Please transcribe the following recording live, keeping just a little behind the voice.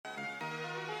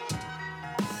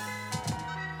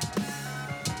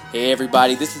Hey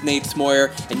everybody, this is Nate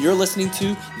Smoyer, and you're listening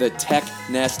to the Tech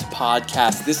Nest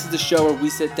Podcast. This is the show where we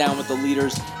sit down with the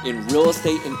leaders in real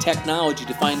estate and technology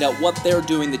to find out what they're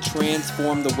doing to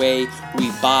transform the way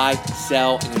we buy,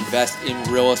 sell, and invest in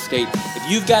real estate. If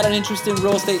you've got an interest in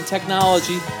real estate and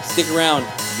technology, stick around.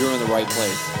 You're in the right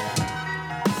place.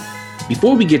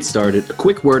 Before we get started, a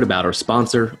quick word about our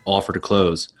sponsor, Offer to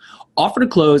Close. Offer to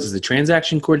Close is a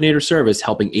transaction coordinator service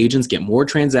helping agents get more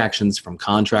transactions from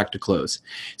contract to close.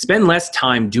 Spend less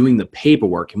time doing the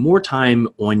paperwork and more time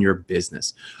on your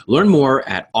business. Learn more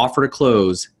at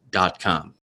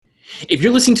offertoclose.com. If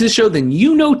you're listening to the show, then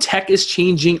you know tech is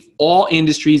changing all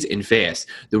industries and fast.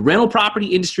 The rental property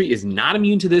industry is not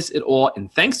immune to this at all,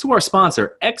 and thanks to our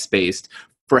sponsor, Xbased,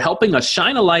 for helping us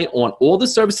shine a light on all the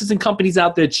services and companies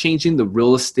out there changing the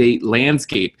real estate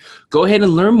landscape. Go ahead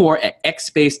and learn more at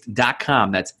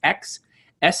xbased.com. That's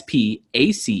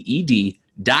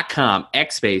XSPACED.com.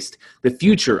 Xbased, the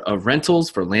future of rentals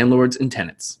for landlords and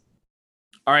tenants.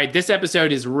 All right, this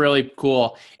episode is really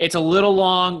cool. It's a little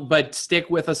long, but stick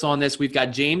with us on this. We've got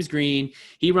James Green.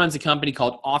 He runs a company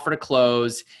called Offer to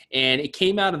Close, and it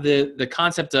came out of the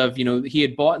concept of, he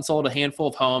had bought and sold a handful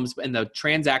of homes, and the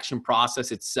transaction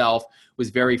process itself was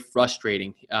very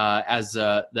frustrating as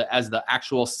the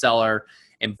actual seller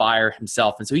and buyer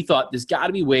himself. And so he thought there's got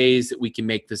to be ways that we can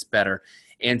make this better.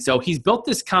 And so he's built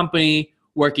this company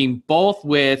working both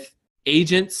with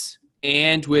agents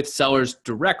and with sellers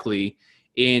directly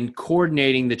in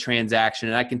coordinating the transaction.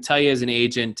 And I can tell you as an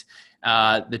agent,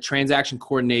 the transaction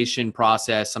coordination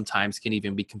process sometimes can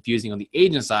even be confusing on the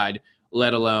agent side,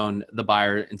 let alone the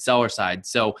buyer and seller side.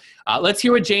 So let's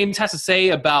hear what James has to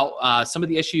say about some of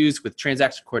the issues with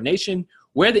transaction coordination,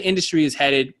 where the industry is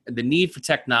headed, the need for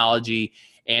technology,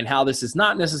 and how this is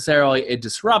not necessarily a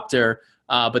disruptor,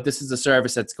 but this is a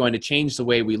service that's going to change the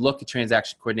way we look at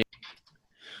transaction coordination.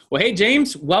 Well, hey,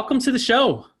 James, welcome to the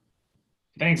show.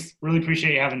 Thanks. Really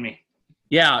appreciate you having me.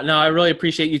 Yeah, no, I really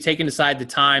appreciate you taking aside the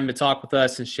time to talk with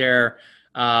us and share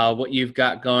what you've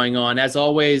got going on. As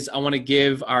always, I want to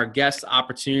give our guests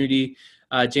opportunity.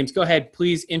 James, go ahead.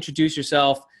 Please introduce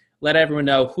yourself. Let everyone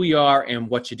know who you are and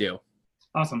what you do.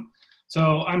 Awesome.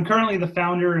 So I'm currently the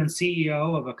founder and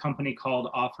CEO of a company called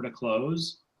Offer to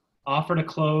Close. Offer to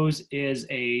Close is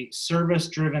a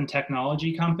service-driven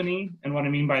technology company. And what I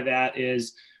mean by that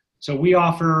is, so we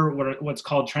offer what's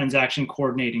called transaction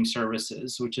coordinating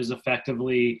services, which is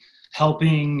effectively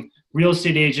helping real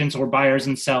estate agents or buyers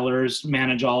and sellers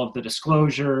manage all of the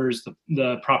disclosures,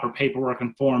 the proper paperwork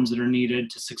and forms that are needed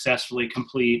to successfully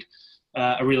complete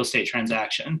a real estate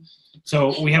transaction.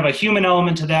 So we have a human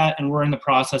element to that, and we're in the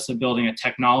process of building a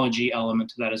technology element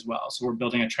to that as well. So we're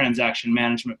building a transaction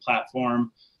management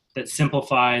platform that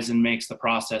simplifies and makes the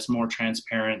process more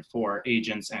transparent for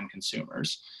agents and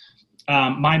consumers.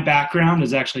 My background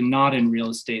is actually not in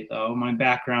real estate, though. My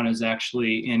background is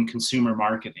actually in consumer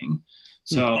marketing.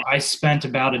 So I spent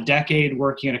about a decade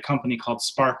working at a company called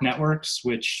Spark Networks,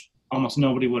 which almost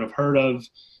nobody would have heard of.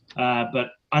 But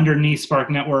underneath Spark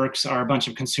Networks are a bunch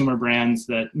of consumer brands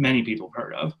that many people have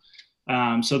heard of.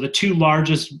 So the two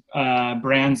largest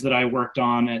brands that I worked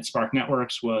on at Spark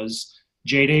Networks was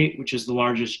JDate, which is the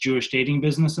largest Jewish dating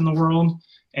business in the world,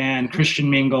 and Christian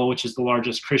Mingle, which is the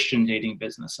largest Christian dating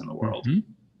business in the world.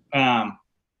 Mm-hmm.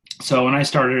 So when I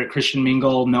started at Christian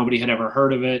Mingle, nobody had ever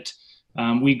heard of it.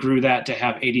 We grew that to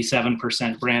have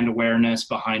 87% brand awareness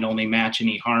behind only Match and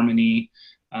eHarmony.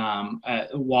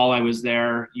 While I was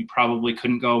there, you probably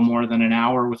couldn't go more than an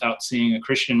hour without seeing a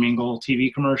Christian Mingle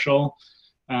TV commercial.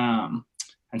 And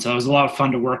so it was a lot of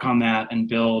fun to work on that and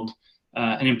build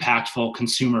an impactful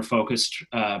consumer-focused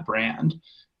brand.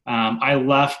 I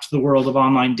left the world of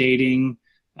online dating,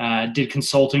 did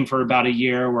consulting for about a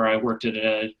year where I worked at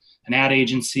an ad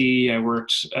agency.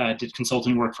 I did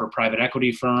consulting work for a private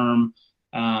equity firm,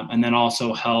 and then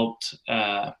also helped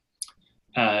a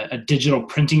digital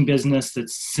printing business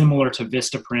that's similar to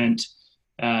Vistaprint,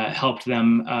 helped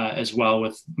them as well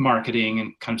with marketing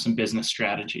and kind of some business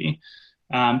strategy.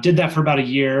 Did that for about a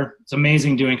year. It's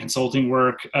amazing doing consulting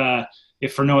work,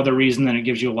 if for no other reason than it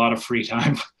gives you a lot of free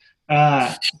time.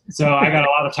 So I got a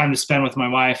lot of time to spend with my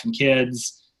wife and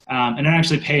kids, and it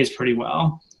actually pays pretty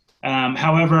well.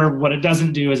 However, what it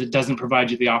doesn't do is it doesn't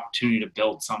provide you the opportunity to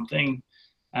build something.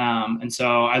 And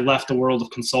so I left the world of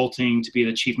consulting to be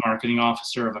the chief marketing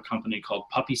officer of a company called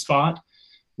Puppy Spot,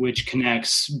 which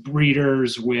connects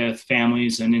breeders with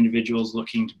families and individuals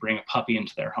looking to bring a puppy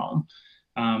into their home.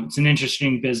 It's an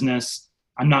interesting business.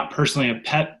 I'm not personally a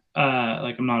pet,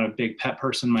 I'm not a big pet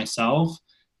person myself.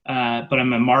 But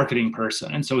I'm a marketing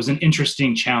person. And so it was an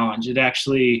interesting challenge. It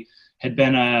actually had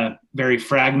been a very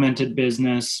fragmented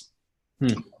business.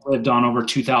 lived on over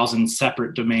 2,000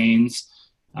 separate domains.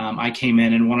 I came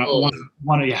in and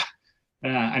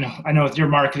I know with your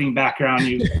marketing background,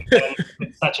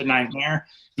 it's such a nightmare.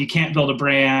 You can't build a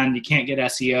brand, you can't get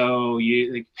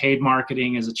SEO, paid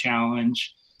marketing is a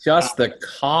challenge. Just the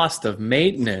cost of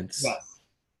maintenance. Yes.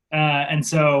 And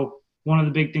so one of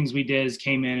the big things we did is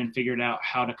came in and figured out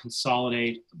how to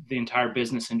consolidate the entire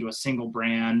business into a single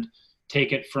brand,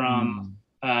 take it from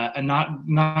a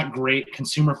not great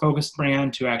consumer focused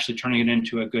brand to actually turning it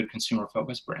into a good consumer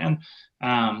focused brand.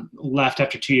 Left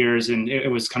after 2 years, and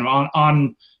it was kind of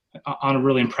on a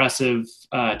really impressive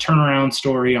turnaround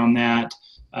story on that.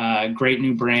 Great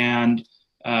new brand,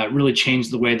 really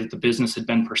changed the way that the business had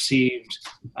been perceived.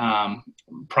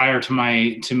 Prior to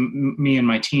me and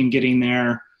my team getting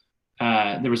there,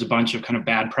 there was a bunch of kind of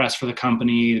bad press for the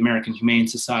company. The American Humane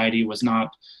Society was not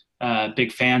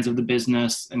big fans of the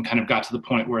business, and kind of got to the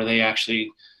point where they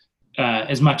actually,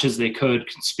 as much as they could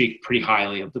speak pretty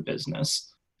highly of the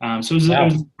business. So it was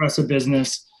an impressive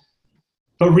business,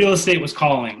 but real estate was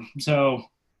calling. So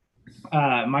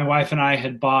my wife and I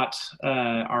had bought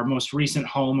our most recent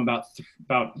home about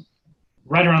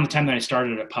right around the time that I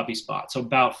started at Puppy Spot, so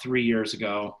about 3 years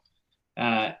ago.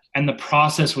 And the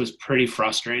process was pretty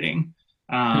frustrating.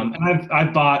 And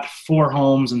I've bought 4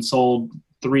 homes and sold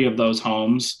 3 of those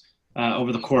homes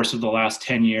over the course of the last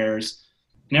 10 years.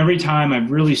 And every time I've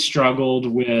really struggled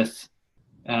with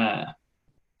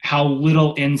how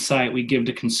little insight we give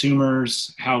to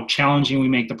consumers, how challenging we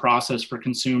make the process for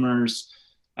consumers.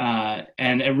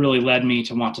 And it really led me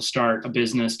to want to start a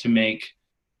business to make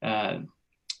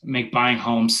buying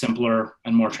homes simpler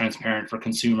and more transparent for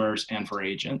consumers and for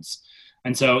agents.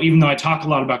 And so even though I talk a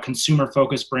lot about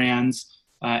consumer-focused brands,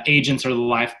 agents are the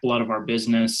lifeblood of our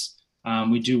business.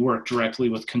 We do work directly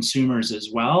with consumers as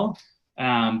well,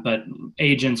 but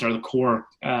agents are the core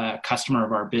customer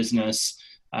of our business,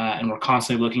 and we're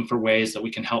constantly looking for ways that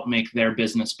we can help make their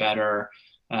business better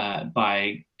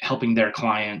by helping their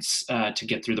clients to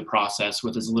get through the process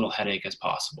with as little headache as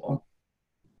possible.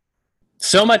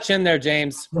 So much in there,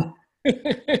 James.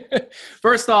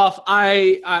 First off,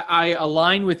 I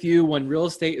align with you when real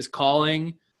estate is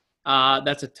calling.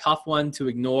 That's a tough one to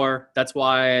ignore. That's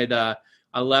why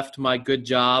I left my good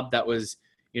job that was,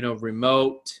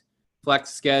 remote,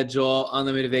 flex schedule,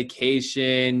 unlimited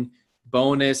vacation,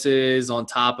 bonuses on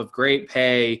top of great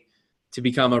pay to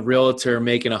become a realtor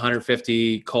making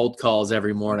 150 cold calls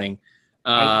every morning.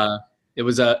 It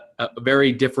was a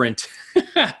very different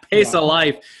pace of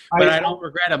life, but I don't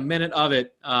regret a minute of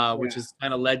it, which has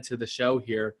kind of led to the show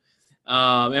here.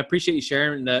 I appreciate you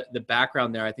sharing the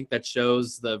background there. I think that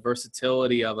shows the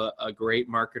versatility of a great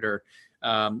marketer.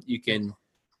 You can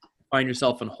find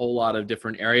yourself in a whole lot of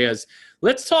different areas.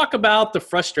 Let's talk about the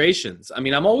frustrations. I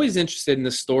mean, I'm always interested in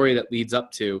the story that leads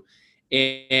up to.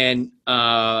 And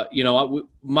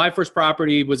my first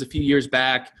property was a few years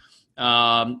back.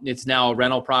 It's now a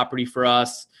rental property for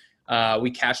us. We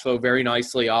cash flow very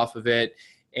nicely off of it.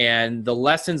 And the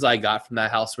lessons I got from that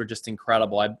house were just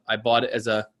incredible. I bought it as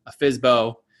a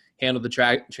FSBO, handled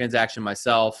the transaction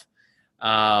myself.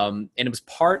 And it was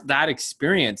that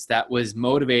experience that was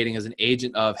motivating as an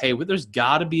agent of, hey, there's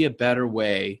got to be a better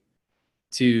way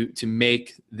to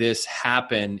make this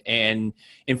happen. And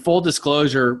in full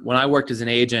disclosure, when I worked as an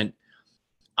agent,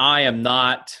 I am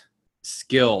not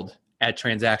skilled at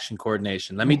transaction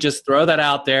coordination. Let me just throw that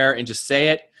out there and just say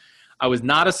it. I was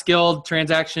not a skilled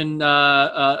transaction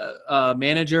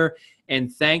manager,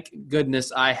 and thank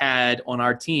goodness I had on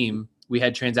our team, we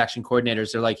had transaction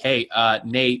coordinators. They're like, hey,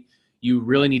 Nate, you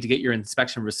really need to get your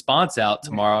inspection response out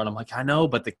tomorrow. And I'm like, I know,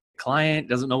 but the client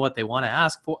doesn't know what they want to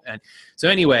ask for. And so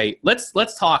anyway, let's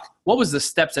talk. What was the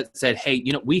steps that said, hey,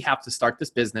 we have to start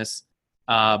this business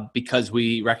because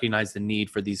we recognize the need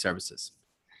for these services?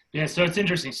 Yeah, so it's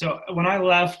interesting. So when I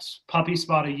left Puppy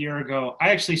Spot a year ago, I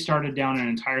actually started down an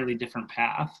entirely different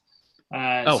path.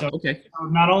 Okay.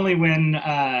 Not only when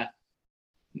my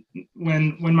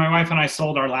wife and I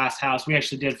sold our last house, we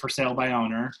actually did for sale by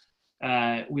owner.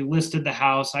 We listed the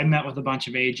house. I met with a bunch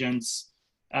of agents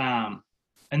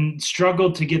and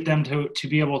struggled to get them to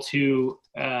be able to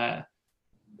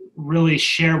really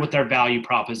share what their value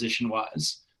proposition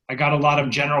was. I got a lot of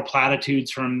general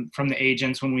platitudes from the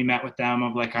agents when we met with them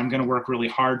of like, I'm going to work really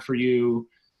hard for you.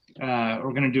 We're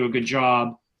going to do a good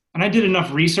job. And I did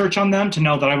enough research on them to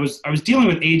know that I was dealing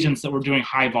with agents that were doing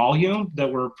high volume, that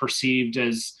were perceived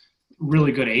as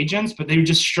really good agents, but they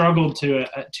just struggled to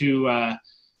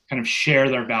kind of share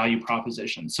their value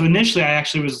proposition. So initially, I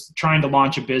actually was trying to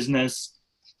launch a business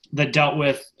that dealt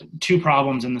with 2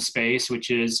 problems in the space,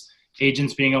 which is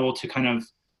agents being able to kind of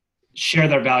share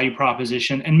their value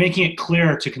proposition and making it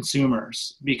clear to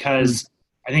consumers, because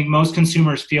I think most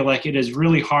consumers feel like it is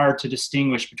really hard to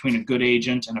distinguish between a good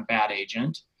agent and a bad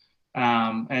agent.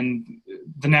 And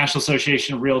the National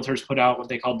Association of Realtors put out what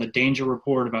they called the Danger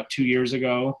Report about 2 years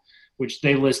ago, which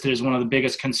they listed as one of the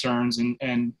biggest concerns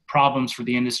and problems for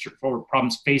the industry, or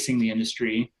problems facing the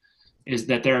industry, is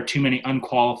that there are too many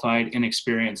unqualified,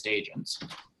 inexperienced agents.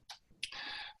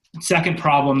 Second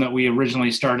problem that we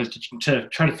originally started to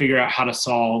try to figure out how to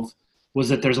solve was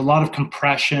that there's a lot of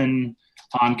compression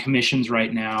on commissions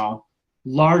right now,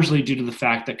 largely due to the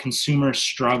fact that consumers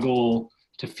struggle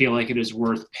to feel like it is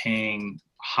worth paying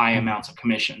high amounts of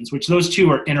commissions, which those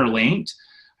two are interlinked.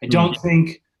 I don't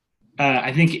think,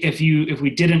 I think if we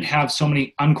didn't have so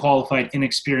many unqualified,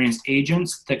 inexperienced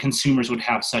agents, that consumers would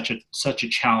have such a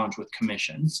challenge with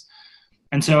commissions.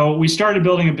 And so we started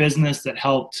building a business that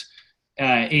helped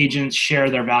agents share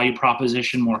their value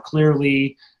proposition more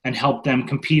clearly and help them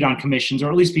compete on commissions, or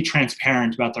at least be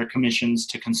transparent about their commissions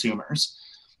to consumers.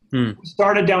 We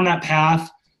started down that path,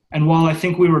 and while I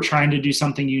think we were trying to do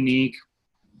something unique,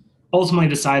 ultimately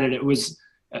decided it was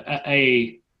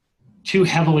a too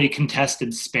heavily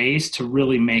contested space to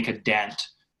really make a dent.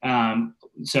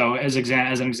 So as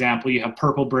an example, you have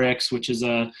Purple Bricks, which is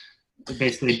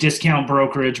basically a discount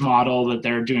brokerage model that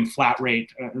they're doing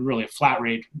really a flat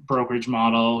rate brokerage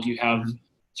model. You have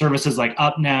services like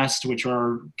UpNest, which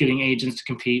are getting agents to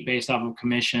compete based off of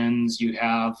commissions. You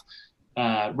have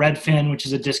Redfin, which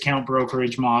is a discount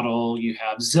brokerage model. You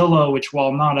have Zillow, which,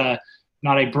 while not a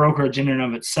brokerage in and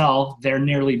of itself, their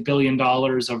nearly $1 billion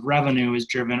of revenue is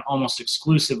driven almost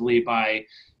exclusively by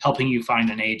helping you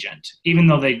find an agent. Even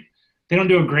though they don't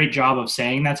do a great job of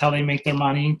saying that's how they make their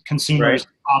money, consumers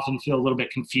often feel a little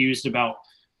bit confused about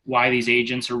why these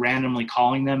agents are randomly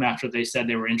calling them after they said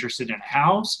they were interested in a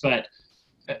house. But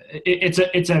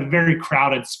it's a very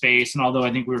crowded space, and although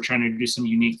I think we were trying to do some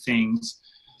unique things,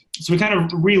 so we kind of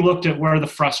re-looked at where the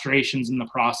frustrations in the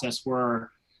process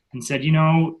were and said,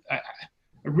 I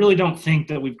really don't think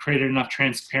that we've created enough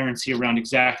transparency around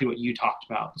exactly what you talked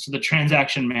about. So the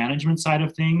transaction management side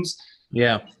of things.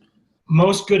 Yeah.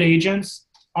 Most good agents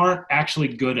aren't actually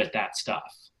good at that stuff.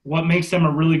 What makes them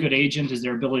a really good agent is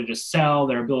their ability to sell,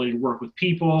 their ability to work with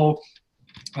people,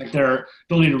 like their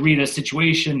ability to read a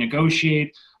situation,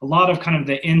 negotiate, a lot of kind of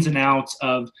the ins and outs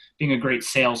of being a great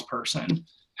salesperson.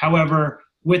 However,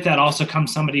 with that also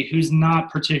comes somebody who's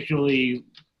not particularly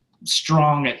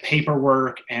strong at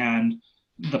paperwork and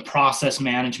the process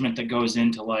management that goes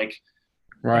into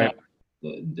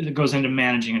that goes into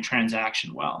managing a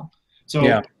transaction well.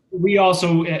 So we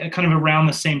also, kind of around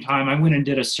the same time, I went and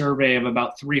did a survey of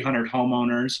about 300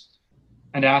 homeowners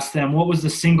and asked them, what was the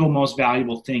single most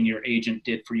valuable thing your agent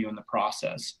did for you in the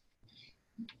process?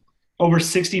 Over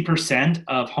 60%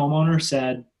 of homeowners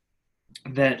said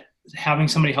that having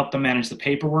somebody help them manage the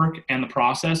paperwork and the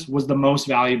process was the most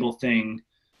valuable thing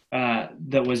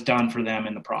that was done for them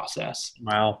in the process.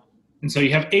 Wow. And so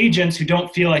you have agents who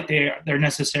don't feel like they're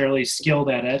necessarily skilled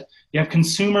at it. You have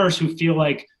consumers who feel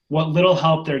like what little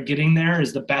help they're getting there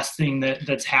is the best thing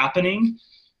that's happening.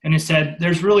 And it said,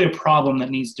 there's really a problem that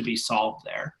needs to be solved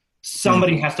there.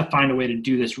 Somebody has to find a way to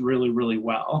do this really, really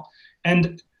well.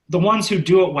 And the ones who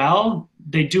do it well,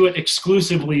 they do it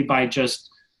exclusively by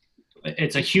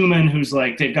it's a human who's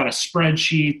like, they've got a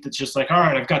spreadsheet that's just like, all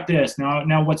right, I've got this.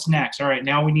 Now what's next? All right,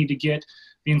 now we need to get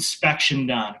the inspection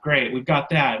done. Great, we've got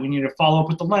that. We need to follow up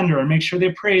with the lender and make sure the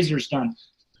appraiser's done.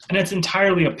 And it's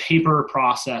entirely a paper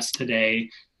process today,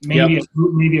 maybe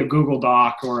a Google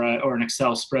Doc or an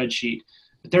Excel spreadsheet.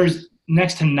 But there's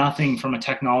next to nothing from a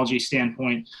technology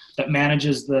standpoint that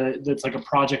manages that's like a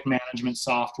project management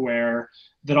software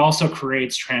that also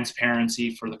creates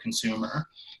transparency for the consumer.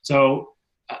 So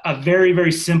a very,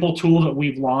 very simple tool that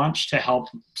we've launched to help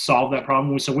solve that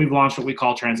problem. So we've launched what we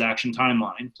call Transaction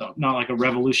Timeline. So not like a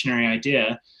revolutionary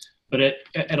idea, but it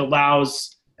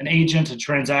allows an agent, a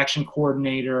transaction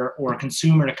coordinator, or a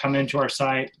consumer to come into our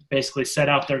site, basically set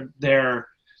out their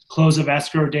close of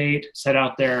escrow date, set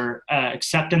out their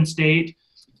acceptance date,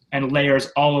 and layers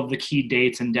all of the key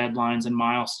dates and deadlines and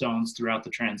milestones throughout the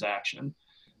transaction.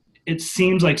 It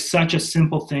seems like such a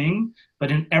simple thing, but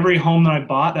in every home that I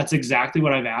bought, that's exactly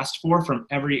what I've asked for from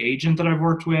every agent that I've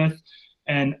worked with,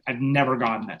 and I've never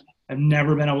gotten it. I've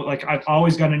never been able, I've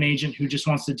always got an agent who just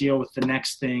wants to deal with the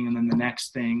next thing and then the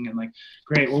next thing, and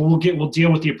great, well, we'll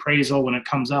deal with the appraisal when it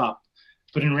comes up.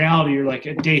 But in reality, you're like,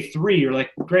 at day 3, you're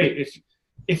like, great,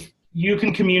 if you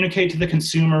can communicate to the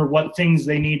consumer what things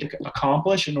they need to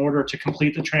accomplish in order to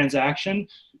complete the transaction,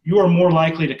 you are more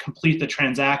likely to complete the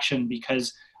transaction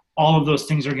because all of those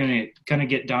things are going to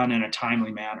get done in a timely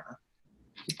manner.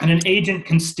 And an agent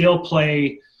can still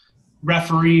play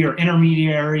referee or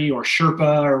intermediary or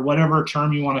Sherpa or whatever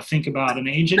term you want to think about an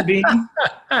agent being,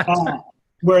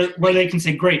 where they can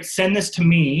say, great, send this to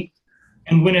me.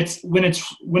 And when it's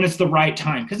the right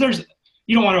time, because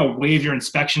you don't want to waive your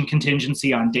inspection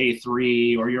contingency on day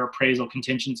 3 or your appraisal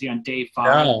contingency on day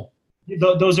 5. No.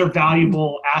 Those are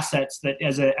valuable assets that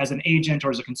as an agent or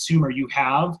as a consumer you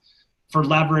have for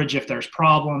leverage if there's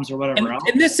problems or whatever else.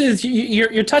 And this is,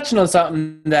 you're touching on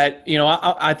something that,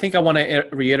 I think I want to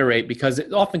reiterate, because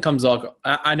it often comes up,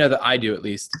 I know that I do at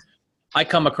least, I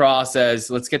come across as,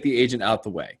 let's get the agent out the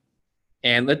way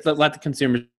and let the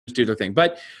consumers do their thing.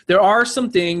 But there are some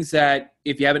things that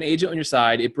if you have an agent on your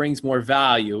side, it brings more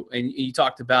value. And you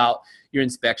talked about your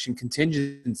inspection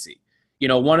contingency.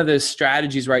 One of the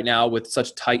strategies right now with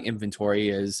such tight inventory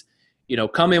is,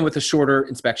 come in with a shorter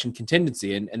inspection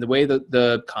contingency. And the way that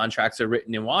the contracts are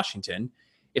written in Washington,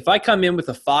 if I come in with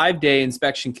a 5-day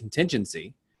inspection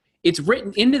contingency, it's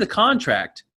written into the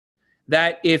contract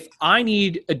that if I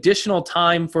need additional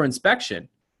time for inspection,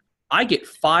 I get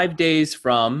 5 days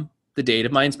from the date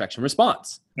of my inspection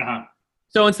response. Uh-huh.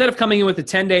 So instead of coming in with a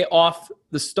 10-day off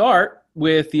the start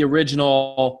with the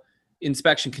original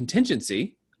inspection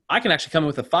contingency, I can actually come in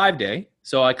with a 5-day.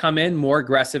 So I come in more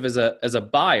aggressive as a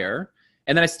buyer,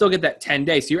 and then I still get that 10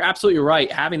 days. So you're absolutely right.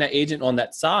 Having that agent on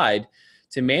that side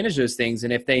to manage those things.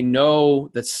 And if they know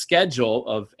the schedule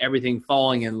of everything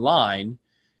falling in line,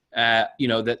 that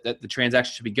the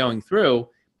transaction should be going through,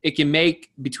 it can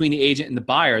make between the agent and the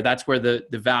buyer. That's where the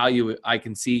value I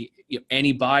can see.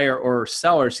 Any buyer or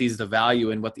seller sees the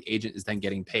value in what the agent is then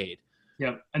getting paid.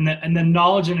 Yep. And the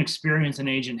knowledge and experience an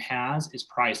agent has is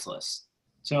priceless.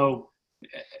 So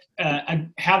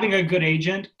having a good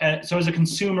agent, so as a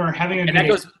consumer, having a good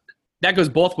agent. That goes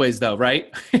both ways though,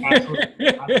 right? Absolutely.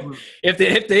 Absolutely. If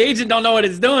the agent don't know what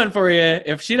it's doing for you,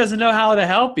 if she doesn't know how to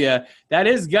help you, that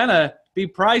is gonna be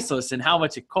priceless in how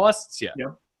much it costs you.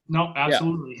 Yep. No,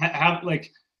 absolutely.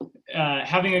 Yeah.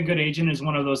 Having a good agent is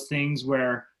one of those things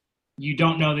where you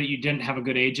don't know that you didn't have a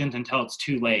good agent until it's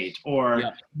too late, or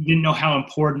you didn't know how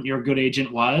important your good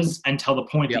agent was until the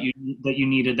point that you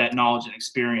needed that knowledge and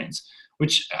experience.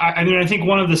 Which I think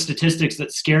one of the statistics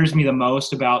that scares me the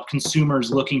most about consumers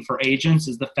looking for agents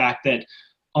is the fact that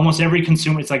almost every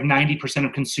consumer, it's like 90%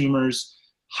 of consumers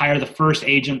hire the first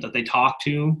agent that they talk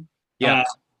to. Yeah,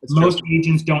 most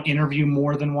agents don't interview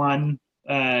more than one.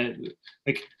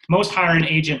 Most hire an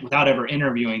agent without ever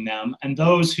interviewing them, and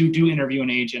those who do interview an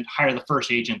agent hire the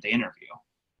first agent they interview.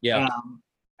 Yeah,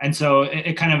 and so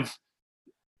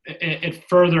it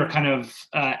further kind of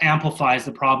amplifies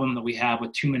the problem that we have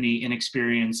with too many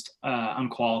inexperienced,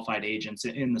 unqualified agents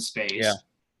in the space. Yeah.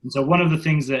 And so one of the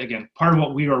things that, again, part of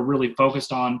what we are really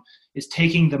focused on is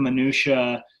taking the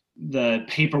minutia, the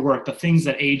paperwork, the things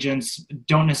that agents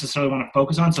don't necessarily want to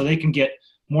focus on, so they can get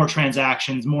more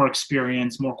transactions, more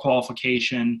experience, more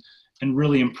qualification, and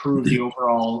really improve the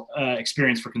overall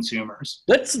experience for consumers.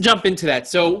 Let's jump into that.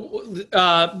 So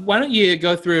why don't you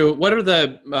go through what are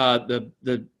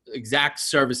the exact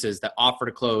services that Offer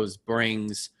to Close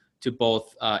brings to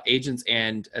both agents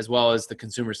and as well as the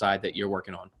consumer side that you're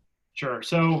working on? Sure.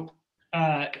 So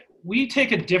we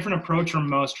take a different approach from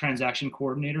most transaction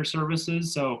coordinator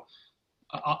services. So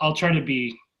I'll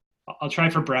try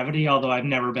for brevity, although I've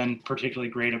never been particularly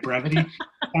great at brevity.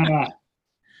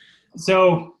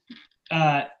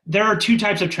 There are two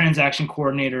types of transaction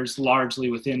coordinators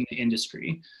largely within the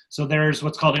industry. So there's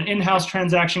what's called an in-house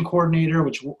transaction coordinator,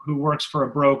 who works for a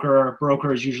broker. A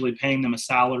broker is usually paying them a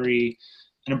salary,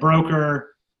 and a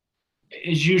broker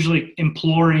is usually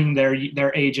imploring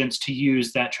their agents to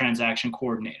use that transaction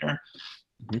coordinator.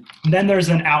 Mm-hmm. Then there's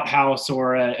an outhouse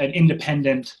or an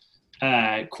independent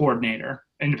coordinator,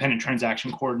 independent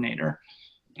transaction coordinator.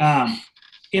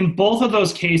 In both of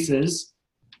those cases,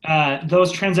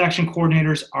 those transaction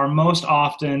coordinators are most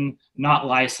often not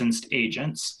licensed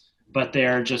agents, but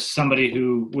they're just somebody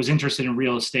who was interested in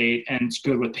real estate and is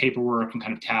good with paperwork and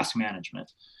kind of task management.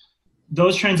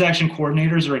 Those transaction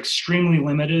coordinators are extremely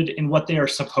limited in what they are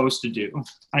supposed to do.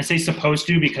 I say supposed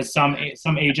to because some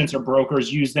agents or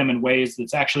brokers use them in ways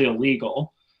that's actually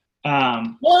illegal.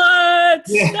 What?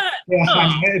 It's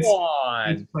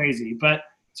crazy. But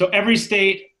so every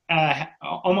state, I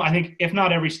think if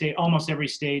not every state, almost every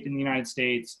state in the United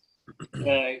States,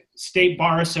 the State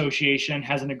Bar Association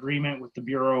has an agreement with the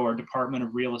Bureau or Department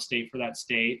of Real Estate for that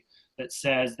state that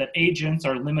says that agents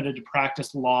are limited to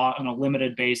practice law on a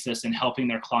limited basis in helping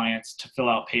their clients to fill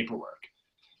out paperwork.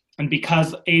 And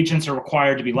because agents are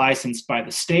required to be licensed by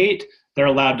the state, they're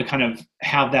allowed to kind of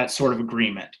have that sort of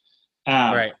agreement.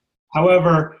 Right.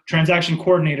 However, transaction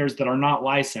coordinators that are not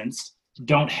licensed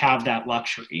don't have that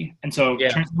luxury. And so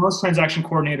most transaction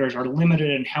coordinators are limited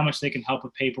in how much they can help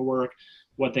with paperwork,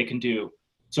 what they can do.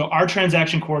 So our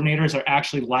transaction coordinators are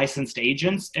actually licensed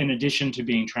agents in addition to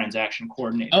being transaction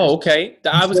coordinators. Oh, okay.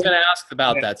 I was going to ask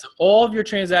about that. So all of your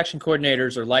transaction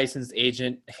coordinators are licensed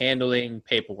agent handling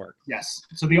paperwork. Yes.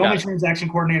 So the only transaction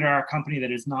coordinator at our company that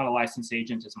is not a licensed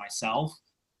agent is myself.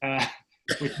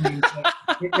 Which means that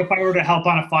if I were to help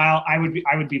on a file, I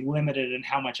would be limited in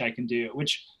how much I can do.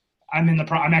 Which I'm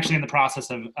actually in the process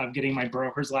of getting my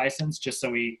broker's license just so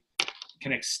we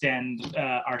can extend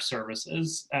our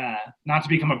services, not to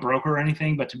become a broker or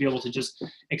anything, but to be able to just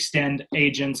extend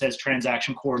agents as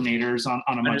transaction coordinators on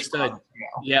a much broader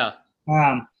scale. Yeah.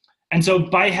 And so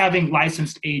by having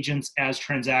licensed agents as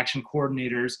transaction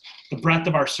coordinators, the breadth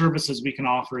of our services we can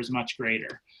offer is much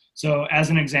greater. So as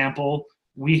an example,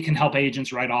 we can help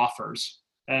agents write offers.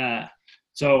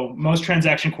 So most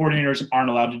transaction coordinators aren't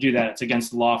allowed to do that. It's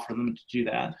against the law for them to do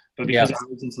that. But because our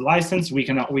agents are licensed, we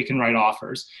can write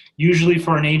offers. Usually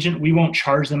for an agent, we won't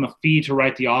charge them a fee to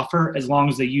write the offer as long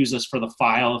as they use us for the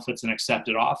file if it's an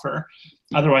accepted offer.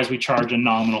 Otherwise, we charge a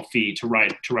nominal fee to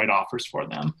write offers for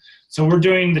them. So we're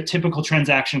doing the typical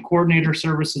transaction coordinator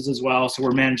services as well. So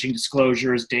we're managing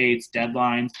disclosures, dates,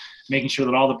 deadlines, making sure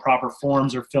that all the proper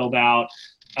forms are filled out.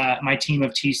 My team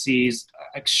of TCs,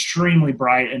 extremely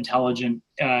bright, intelligent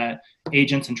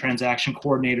agents and transaction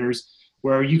coordinators,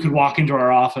 where you could walk into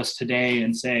our office today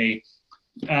and say,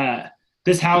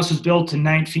 this house was built in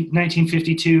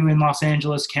 1952 in Los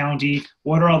Angeles County.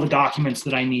 What are all the documents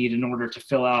that I need in order to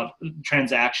fill out the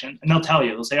transaction? And they'll tell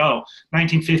you, they'll say,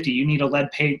 1950, you need a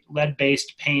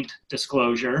lead-based paint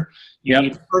disclosure. You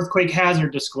need earthquake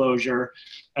hazard disclosure.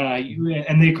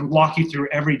 And they can walk you through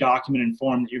every document and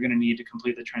form that you're going to need to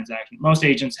complete the transaction. Most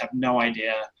agents have no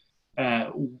idea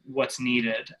what's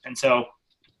needed. And so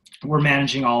we're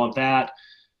managing all of that.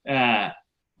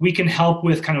 We can help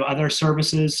with kind of other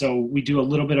services. So we do a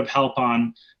little bit of help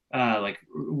on like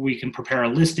we can prepare a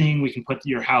listing. We can put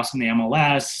your house in the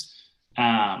MLS.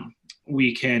 And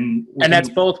that's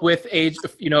both with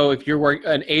if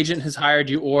an agent has hired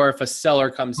you or if a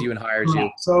seller comes to you and hires you.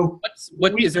 So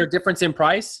is there a difference in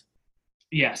price?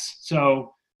 Yes.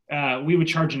 So we would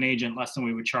charge an agent less than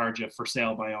we would charge a for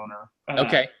sale by owner.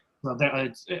 Okay. Well,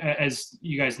 as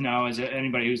you guys know, as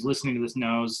anybody who's listening to this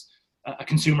knows, a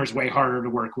consumer is way harder to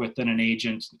work with than an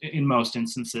agent in most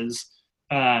instances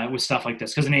with stuff like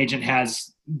this, because an agent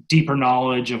has deeper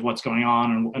knowledge of what's going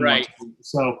on. And right.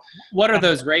 So what are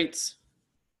those rates?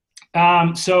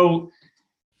 So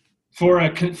for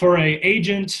a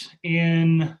agent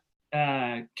in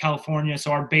California,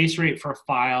 so our base rate for a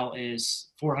file is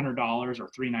 $400 or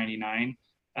 $399.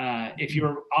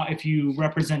 If you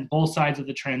represent both sides of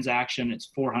the transaction,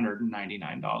 it's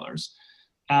 $499.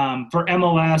 For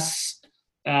MLS,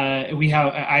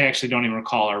 I actually don't even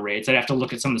recall our rates. I'd have to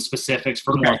look at some of the specifics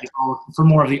for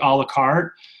more of the a la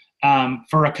carte.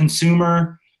 For a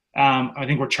consumer, I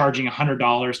think we're charging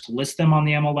 $100 to list them on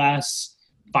the MLS,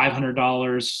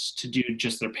 $500 to do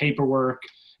just their paperwork,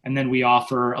 and then we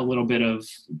offer a little bit of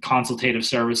consultative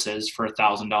services for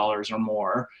 $1,000 or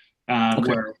more.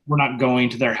 Where we're not going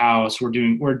to their house. We're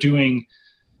kind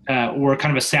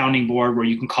of a sounding board where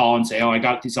you can call and say, I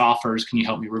got these offers. Can you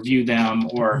help me review them?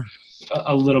 Or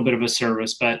a little bit of a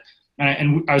service. But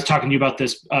I was talking to you about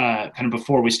this kind of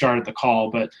before we started the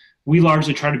call, but we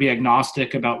largely try to be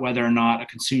agnostic about whether or not a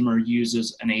consumer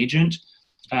uses an agent.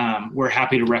 We're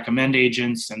happy to recommend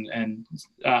agents and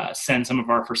send some of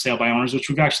our for sale by owners, which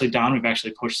we've actually done. We've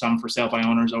actually pushed some for sale by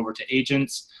owners over to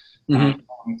agents.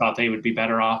 We thought they would be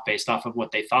better off based off of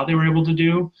what they thought they were able to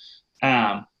do.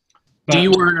 Do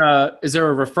you earn is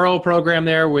there a referral program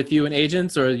there with you and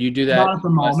agents, or you do that? Not at the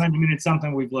moment. I mean, it's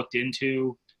something we've looked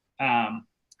into.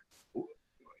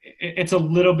 It's a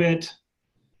little bit,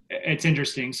 it's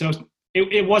interesting. So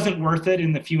it wasn't worth it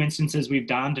in the few instances we've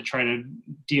done to try to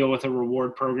deal with a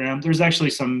reward program. There's actually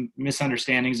some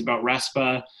misunderstandings about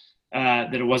RESPA.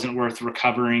 That it wasn't worth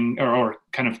recovering or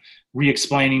kind of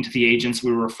re-explaining to the agents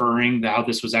we were referring how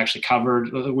this was actually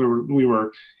covered. We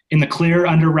were in the clear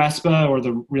under RESPA, or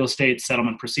the Real Estate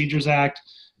Settlement Procedures Act.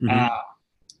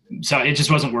 So it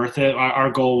just wasn't worth it.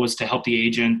 Our goal was to help the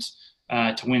agent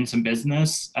to win some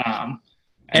business.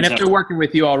 And if they're working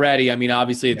with you already, I mean,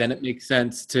 obviously then it makes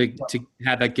sense to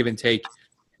have that give and take.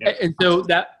 Yeah. And so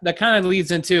that kind of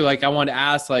leads into, like, I wanted to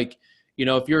ask, like,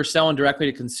 if you're selling directly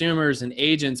to consumers and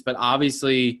agents, but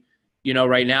obviously,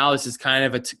 right now this is kind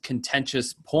of a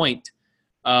contentious point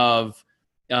of,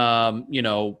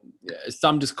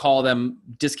 some just call them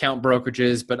discount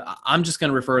brokerages, but I'm just going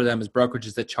to refer to them as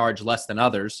brokerages that charge less than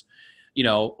others,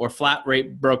 or flat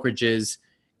rate brokerages.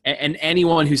 and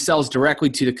anyone who sells directly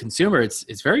to the consumer,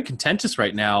 it's very contentious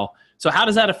right now. So how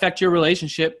does that affect your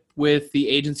relationship with the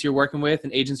agents you're working with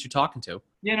and agents you're talking to?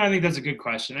 Yeah, no, I think that's a good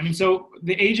question. I mean, so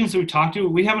the agents that we talk to,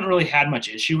 we haven't really had much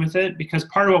issue with it because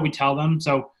part of what we tell them,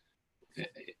 so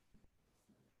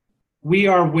we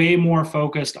are way more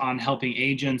focused on helping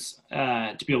agents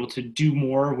to be able to do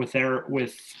more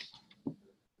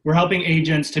we're helping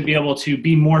agents to be able to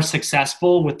be more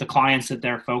successful with the clients that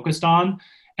they're focused on.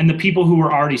 And the people who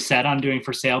are already set on doing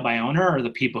for sale by owner are the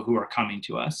people who are coming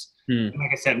to us. And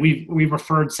like I said, we've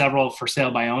referred several for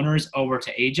sale by owners over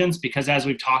to agents because as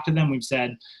we've talked to them, we've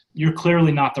said, you're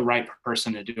clearly not the right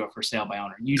person to do a for sale by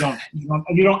owner. You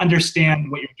don't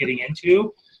understand what you're getting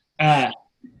into. And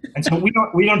so we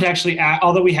don't actually,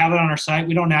 although we have it on our site,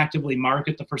 we don't actively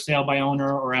market the for sale by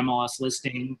owner or MLS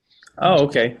listing. Oh,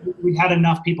 okay. We had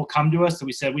enough people come to us that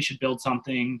we said we should build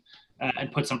something and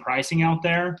put some pricing out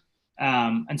there.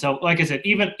 And so, like I said,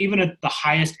 even at the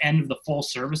highest end of the full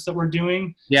service that we're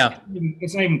doing,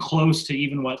 it's not even close to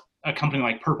even what a company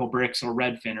like Purple Bricks or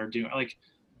Redfin are doing. Like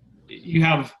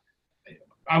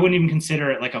I wouldn't even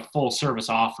consider it like a full service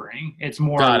offering. It's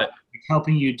more like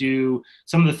helping you do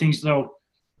some of the things. Though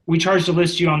we charge to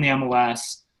list you on the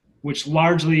MLS, which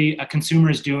largely a consumer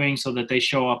is doing so that they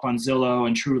show up on Zillow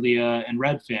and Trulia and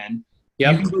Redfin.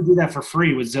 Yep. You can go do that for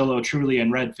free with Zillow, Trulia,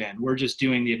 and Redfin. We're just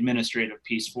doing the administrative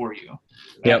piece for you.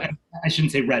 Yep. I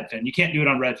shouldn't say Redfin. You can't do it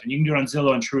on Redfin. You can do it on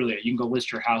Zillow and Trulia. You can go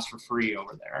list your house for free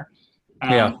over there.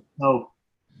 So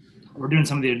we're doing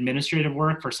some of the administrative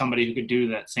work for somebody who could do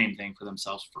that same thing for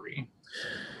themselves free.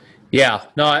 Yeah,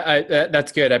 no, I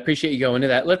that's good. I appreciate you going into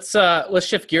that. Let's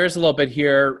shift gears a little bit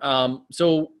here.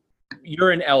 So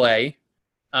you're in LA,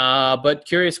 but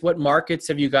curious, what markets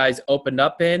have you guys opened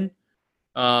up in?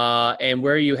 And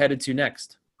where are you headed to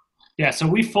next? Yeah, so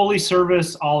we fully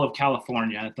service all of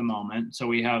California at the moment. So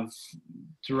we have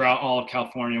throughout all of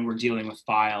California, we're dealing with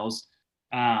files.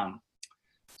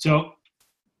 So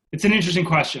it's an interesting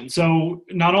question. So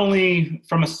not only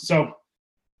so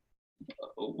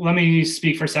let me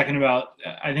speak for a second about,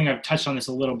 I think I've touched on this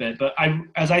a little bit, but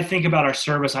as I think about our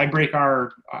service, I break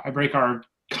our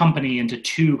company into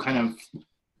two kind of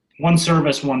one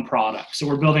service, one product. So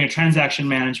we're building a transaction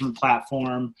management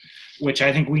platform, which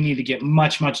I think we need to get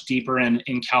much, much deeper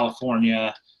in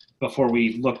California before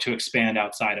we look to expand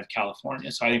outside of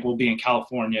California. So I think we'll be in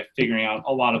California figuring out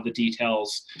a lot of the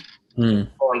details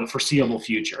for the foreseeable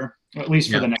future, at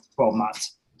least for the next 12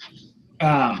 months.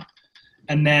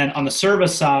 And then on the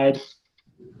service side,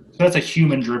 that's a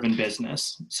human-driven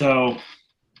business. So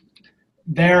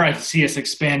there I see us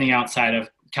expanding outside of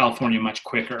California much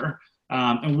quicker.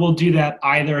 And we'll do that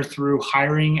either through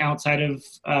hiring outside of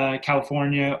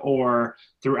California or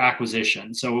through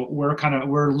acquisition. So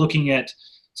we're looking at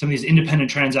some of these independent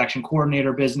transaction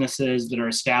coordinator businesses that are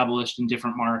established in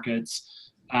different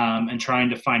markets and trying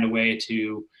to find a way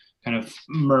to kind of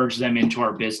merge them into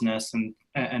our business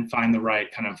and find the right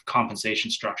kind of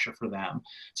compensation structure for them.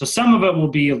 So some of it will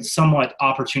be somewhat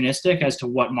opportunistic as to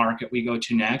what market we go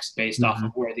to next based off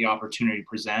of where the opportunity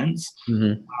presents.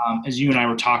 As you and I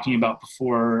were talking about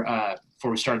before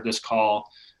we started this call,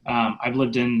 I've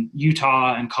lived in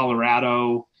Utah and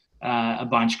Colorado a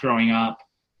bunch growing up.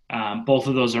 Both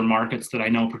of those are markets that I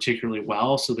know particularly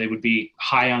well, so they would be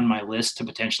high on my list to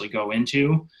potentially go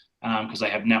into because I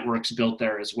have networks built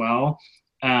there as well.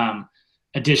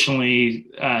 Additionally,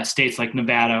 states like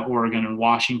Nevada, Oregon, and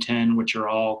Washington, which are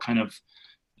all kind of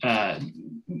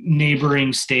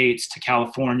neighboring states to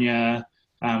California.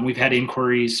 We've had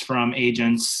inquiries from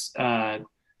agents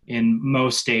in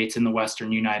most states in the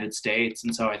Western United States.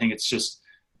 And so I think it's just,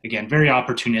 again, very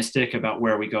opportunistic about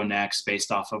where we go next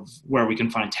based off of where we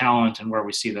can find talent and where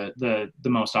we see the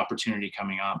most opportunity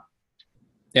coming up.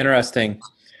 Interesting.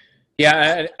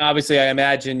 Yeah, obviously I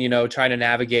imagine, trying to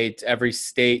navigate every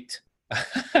state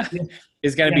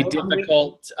is going to be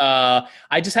difficult.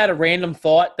 I just had a random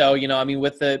thought though,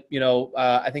 with the,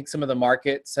 I think some of the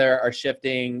markets are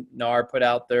shifting. NAR put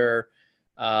out their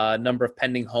number of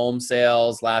pending home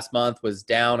sales last month was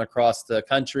down across the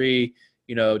country,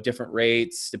 different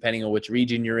rates depending on which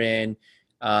region you're in.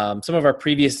 Some of our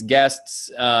previous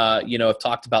guests, have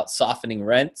talked about softening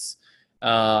rents.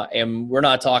 And we're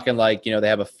not talking like, they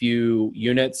have a few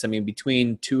units. I mean,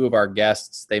 between two of our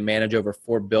guests, they manage over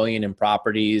 $4 billion in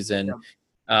properties. And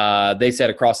they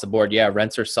said across the board,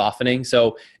 rents are softening.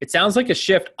 So it sounds like a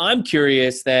shift. I'm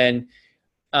curious then,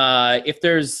 if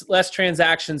there's less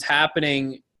transactions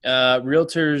happening,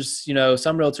 realtors,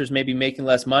 some realtors may be making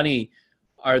less money.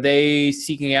 Are they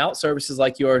seeking out services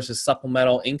like yours as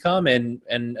supplemental income and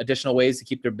additional ways to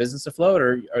keep their business afloat?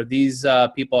 Or are these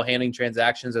people handling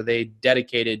transactions, are they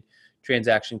dedicated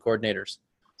transaction coordinators?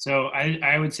 So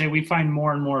I would say we find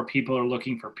more and more people are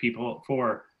looking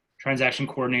for transaction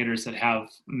coordinators that have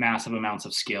massive amounts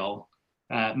of skill.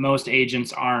 Most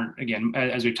agents aren't, again,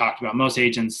 as we talked about, most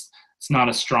agents, it's not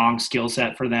a strong skill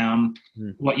set for them.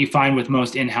 What you find with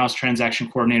most in-house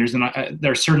transaction coordinators, and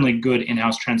there are certainly good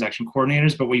in-house transaction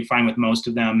coordinators, but what you find with most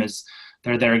of them is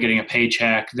they're there getting a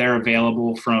paycheck. They're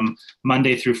available from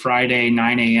Monday through Friday,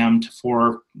 9 a.m. to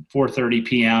 4:30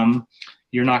 p.m.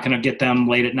 You're not going to get them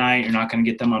late at night. You're not going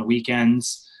to get them on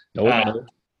weekends. Nope.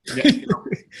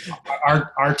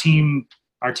 Our team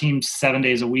 7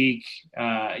 days a week.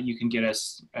 You can get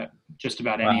us just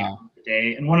about any hour of the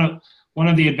day. And one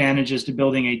of the advantages to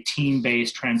building a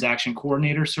team-based transaction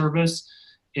coordinator service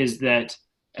is that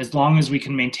as long as we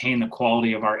can maintain the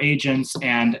quality of our agents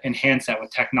and enhance that with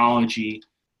technology,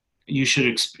 we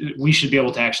should be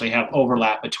able to actually have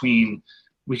overlap between.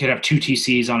 We could have two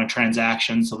TCs on a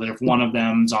transaction so that if one of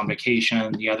them's on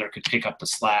vacation, the other could pick up the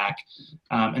slack.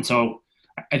 And so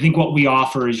I think what we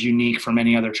offer is unique from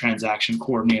any other transaction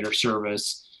coordinator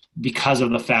service because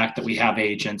of the fact that we have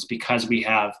agents, because we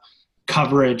have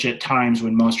coverage at times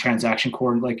when most transaction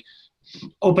like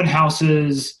open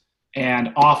houses and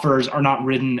offers are not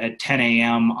written at 10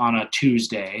 a.m. on a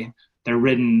Tuesday. They're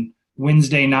written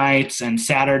Wednesday nights and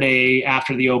Saturday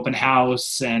after the open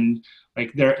house, and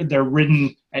like they're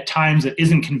written at times that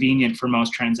isn't convenient for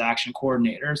most transaction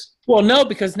coordinators. Well, no,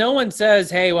 because no one says,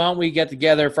 hey, why don't we get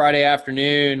together Friday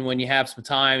afternoon when you have some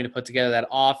time to put together that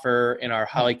offer in our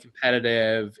highly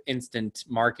competitive instant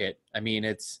market. I mean,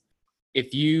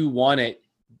 if you want it,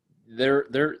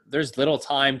 there's little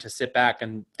time to sit back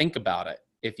and think about it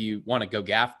if you want to go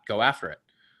after it.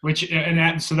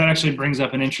 So that actually brings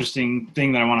up an interesting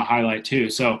thing that I want to highlight too.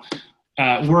 So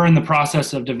we're in the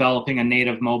process of developing a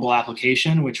native mobile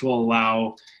application, which will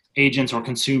allow agents or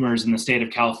consumers in the state of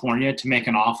California to make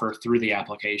an offer through the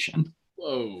application.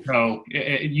 Whoa! So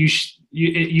you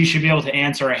should be able to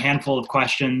answer a handful of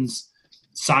questions,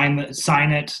 sign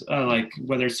it, like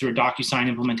whether it's through a DocuSign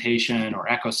implementation or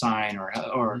EchoSign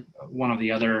or one of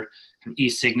the other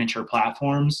e-signature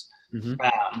platforms,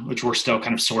 which we're still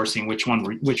kind of sourcing which one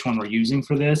we're using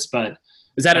for this, but.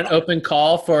 Is that an open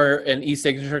call for an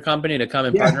e-signature company to come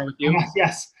and partner with you?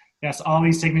 Yes. All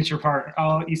e-signature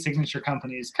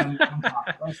companies come talk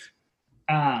to us.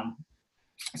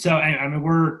 So I mean,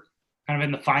 we're kind of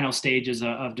in the final stages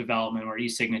of development, where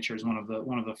e-signature is one of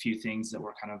the few things that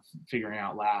we're kind of figuring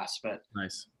out last. But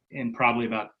nice. In probably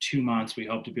about 2 months, we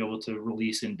hope to be able to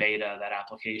release in beta that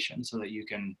application so that you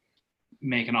can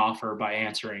make an offer by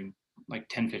answering like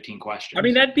 10, 15 questions. I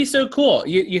mean, that'd be so cool.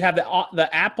 You have the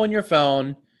app on your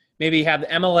phone, maybe you have the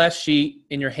MLS sheet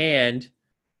in your hand.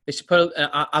 They should put,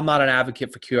 I'm not an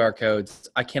advocate for QR codes.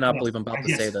 I cannot believe I'm about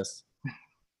to say this,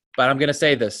 but I'm going to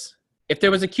say this. If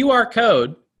there was a QR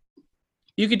code,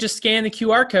 you could just scan the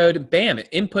QR code, bam, it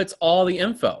inputs all the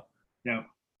info. Yeah.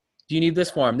 Do you need this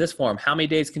form, how many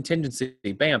days contingency,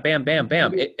 bam, bam, bam,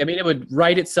 bam. It would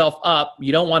write itself up.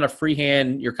 You don't want to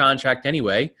freehand your contract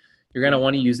anyway. You're going to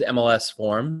want to use the MLS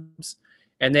forms,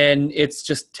 and then it's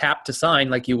just tap to sign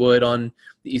like you would on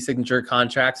the e-signature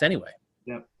contracts anyway.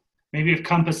 Yep. Maybe if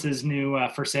Compass's new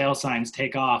for sale signs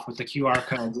take off with the QR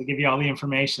codes, they give you all the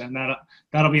information.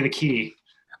 That'll be the key.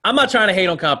 I'm not trying to hate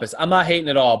on Compass. I'm not hating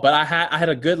at all, but I had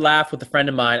a good laugh with a friend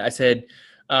of mine. I said,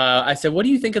 what do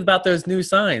you think about those new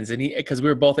signs? And because we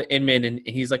were both at Inman, and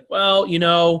he's like, well,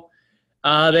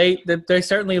 they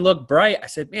certainly look bright. I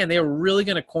said, man, they are really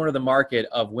going to corner the market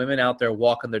of women out there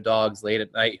walking their dogs late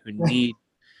at night who need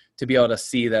to be able to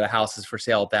see that a house is for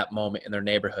sale at that moment in their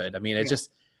neighborhood. I mean,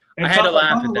 I had to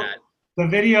laugh at that. The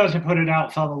video to put it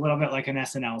out felt a little bit like an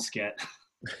SNL skit.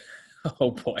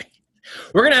 Oh boy.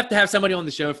 We're going to have somebody on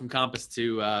the show from Compass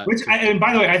and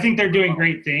by the way, I think they're doing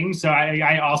great things. So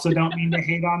I also don't mean to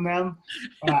hate on them.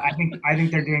 I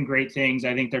think they're doing great things.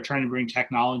 I think they're trying to bring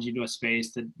technology to a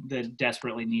space that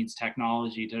desperately needs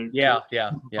technology to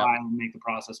and make the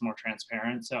process more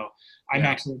transparent. So I'm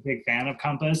actually a big fan of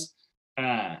Compass,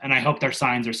 and I hope their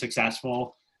signs are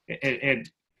successful. It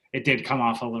did come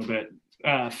off a little bit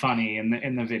funny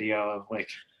in the video of like.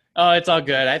 Oh, it's all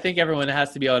good. I think everyone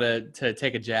has to be able to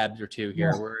take a jab or two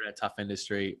here. Yeah. We're in a tough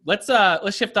industry. Let's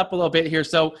shift up a little bit here.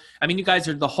 So, I mean, you guys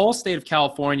are the whole state of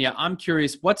California. I'm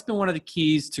curious, what's been one of the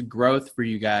keys to growth for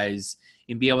you guys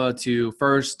in being able to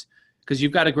first, because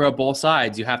you've got to grow both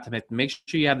sides. You have to make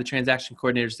sure you have the transaction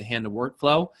coordinators to handle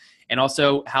workflow, and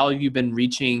also how have you been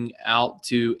reaching out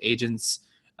to agents?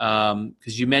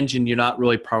 Because you mentioned you're not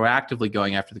really proactively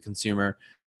going after the consumer.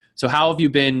 So how have you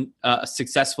been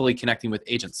successfully connecting with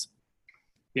agents?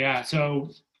 Yeah, so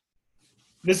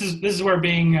this is where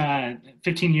being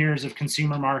 15 years of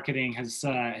consumer marketing has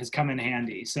come in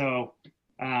handy. So,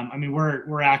 I mean,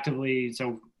 we're actively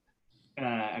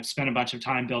I've spent a bunch of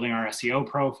time building our SEO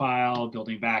profile,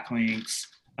 building backlinks,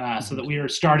 so that we are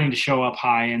starting to show up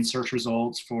high in search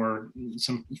results for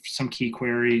some key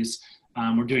queries.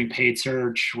 We're doing paid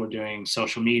search. We're doing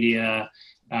social media.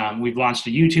 We've launched a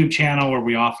YouTube channel where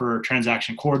we offer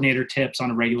transaction coordinator tips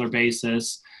on a regular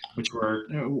basis, which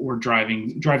we're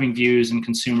driving views and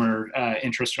consumer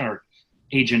interest or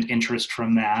agent interest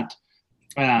from that.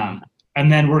 And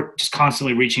then we're just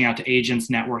constantly reaching out to agents,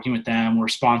 networking with them. We're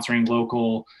sponsoring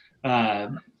local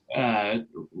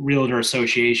realtor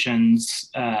associations,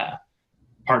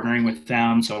 partnering with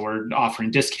them. So we're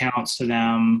offering discounts to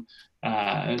them,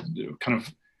 kind of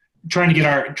trying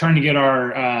to get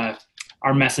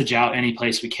our message out any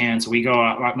place we can. So we go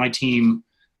out, my team,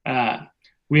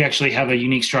 we actually have a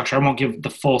unique structure. I won't give the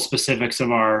full specifics of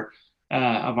our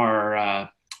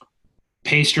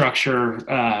pay structure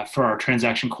for our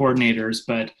transaction coordinators,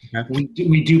 but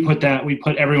we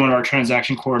put every one of our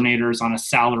transaction coordinators on a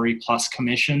salary plus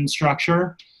commission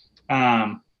structure,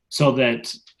 so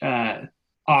that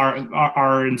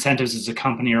our incentives as a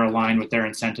company are aligned with their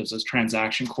incentives as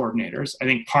transaction coordinators. I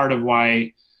think part of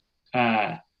why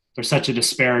there's such a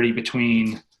disparity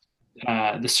between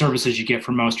the services you get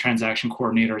from most transaction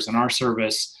coordinators and our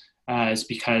service is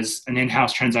because an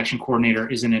in-house transaction coordinator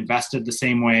isn't invested the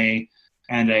same way,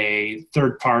 and a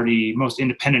third party, most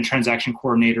independent transaction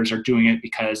coordinators are doing it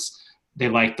because they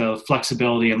like the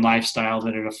flexibility and lifestyle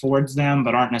that it affords them,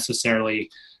 but aren't necessarily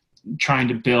trying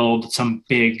to build some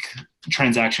big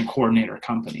transaction coordinator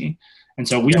company. And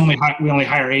so we only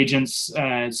hire agents /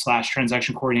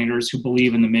 transaction coordinators who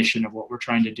believe in the mission of what we're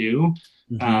trying to do.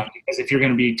 Because if you're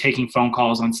going to be taking phone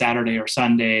calls on Saturday or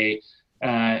Sunday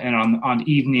and on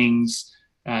evenings,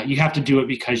 you have to do it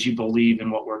because you believe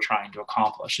in what we're trying to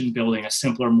accomplish in building a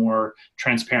simpler, more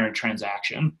transparent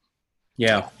transaction.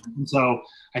 Yeah. And so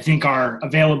I think our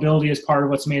availability is part of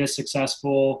what's made us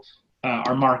successful.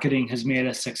 Our marketing has made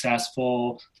us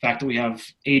successful. The fact that we have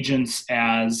agents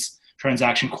as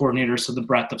transaction coordinators, so the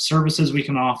breadth of services we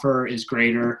can offer is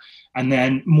greater. And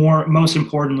then most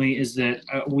importantly is that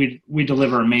we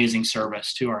deliver amazing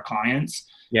service to our clients.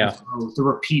 Yeah. So the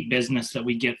repeat business that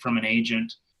we get from an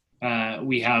agent,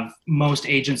 we have most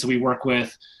agents that we work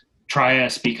with try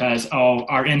us because,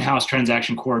 our in-house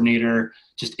transaction coordinator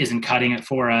just isn't cutting it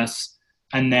for us.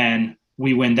 And then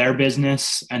we win their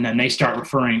business, and then they start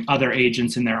referring other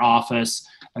agents in their office.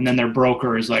 And then their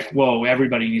broker is like, whoa,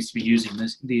 everybody needs to be using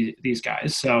these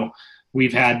guys. So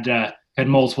we've had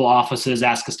multiple offices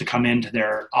ask us to come into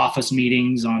their office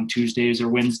meetings on Tuesdays or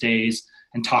Wednesdays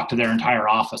and talk to their entire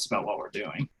office about what we're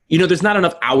doing. There's not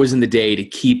enough hours in the day to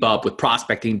keep up with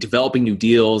prospecting, developing new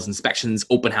deals, inspections,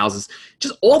 open houses,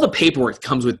 just all the paperwork that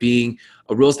comes with being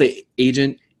a real estate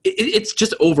agent. It's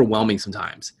just overwhelming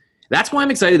sometimes. That's why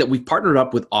I'm excited that we've partnered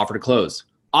up with Offer to Close.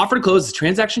 Offer to Close is a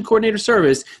transaction coordinator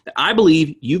service that I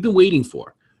believe you've been waiting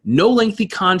for. No lengthy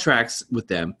contracts with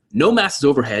them, no massive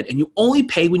overhead, and you only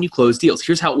pay when you close deals.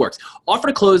 Here's how it works. Offer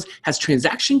to Close has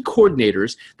transaction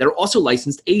coordinators that are also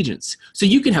licensed agents, so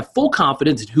you can have full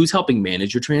confidence in who's helping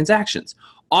manage your transactions.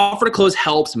 Offer to Close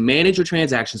helps manage your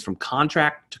transactions from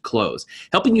contract to close,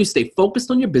 helping you stay focused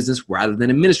on your business rather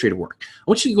than administrative work. I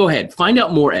want you to go ahead, find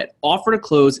out more at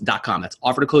offertoclose.com. That's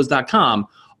offertoclose.com,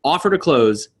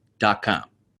 offertoclose.com.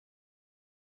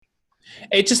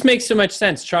 It just makes so much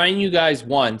sense. Trying you guys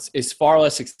once is far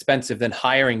less expensive than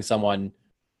hiring someone,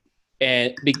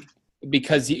 and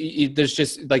because there's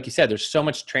just, like you said, there's so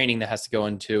much training that has to go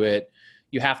into it.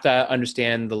 You have to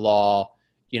understand the law.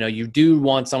 You do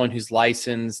want someone who's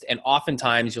licensed, and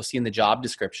oftentimes you'll see in the job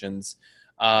descriptions,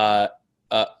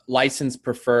 license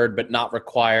preferred but not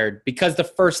required, because the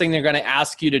first thing they're going to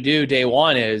ask you to do day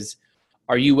one is,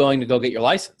 are you willing to go get your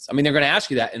license? I mean, they're going to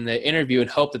ask you that in the interview and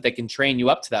hope that they can train you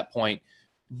up to that point.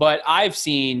 But I've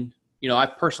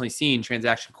personally seen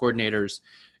transaction coordinators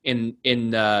in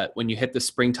when you hit the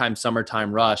springtime,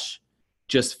 summertime rush,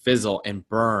 just fizzle and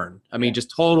burn. I mean,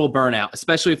 just total burnout,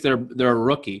 especially if they're a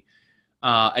rookie.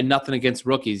 And nothing against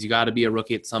rookies. You got to be a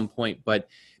rookie at some point. But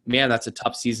man, that's a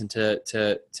tough season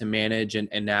to manage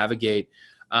and navigate.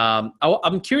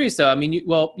 I'm curious though. I mean,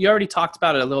 you already talked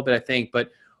about it a little bit, I think, but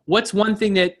what's one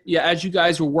thing that, as you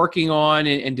guys were working on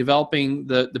and developing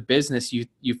the business,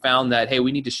 you found that, hey,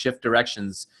 we need to shift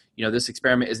directions. This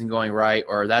experiment isn't going right,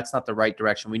 or that's not the right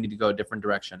direction. We need to go a different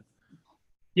direction.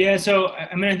 Yeah. So,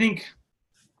 I mean, I think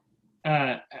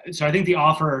So I think the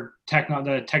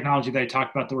the technology that I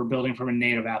talked about that we're building from a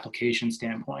native application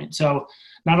standpoint. So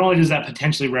not only does that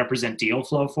potentially represent deal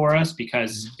flow for us,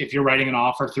 because if you're writing an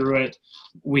offer through it,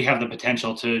 we have the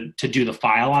potential to do the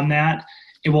file on that.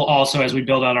 It will also, as we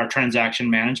build out our transaction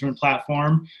management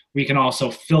platform, we can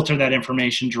also filter that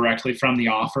information directly from the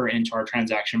offer into our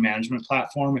transaction management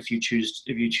platform if you choose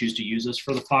to use us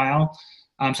for the file.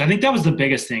 So I think that was the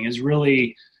biggest thing, is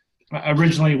really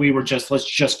originally we were let's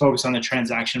just focus on the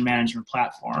transaction management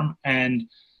platform. And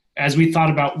as we thought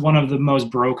about one of the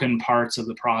most broken parts of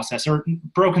the process, or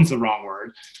broken's the wrong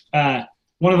word,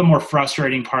 one of the more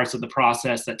frustrating parts of the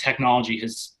process that technology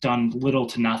has done little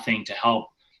to nothing to help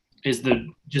is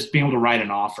just being able to write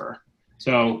an offer.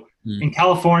 So in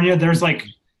California, there's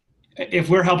if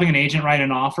we're helping an agent write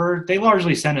an offer, they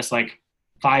largely send us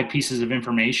 5 pieces of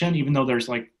information, even though there's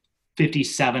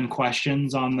 57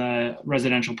 questions on the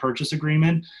residential purchase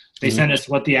agreement. They send us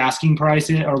what the asking price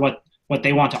is, or what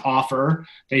they want to offer.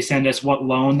 They send us what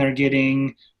loan they're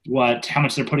getting, how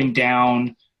much they're putting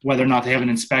down, whether or not they have an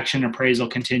inspection, appraisal,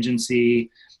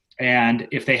 contingency, and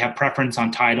if they have preference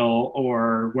on title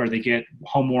or where they get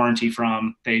home warranty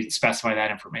from, they specify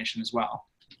that information as well.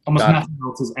 Almost nothing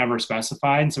else is ever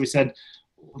specified. And so we said,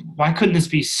 why couldn't this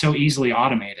be so easily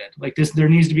automated? There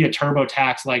needs to be a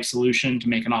TurboTax-like solution to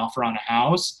make an offer on a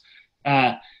house.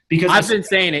 Because I've been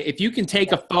saying it. If you can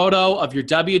take a photo of your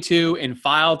W-2 and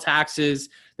file taxes,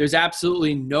 there's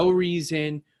absolutely no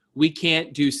reason we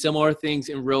can't do similar things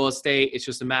in real estate. It's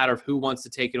just a matter of who wants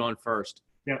to take it on first.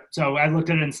 Yeah. So I looked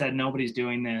at it and said, nobody's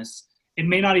doing this. It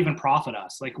may not even profit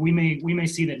us. We may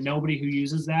see that nobody who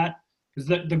uses that, because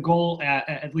the goal,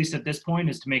 at least at this point,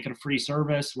 is to make it a free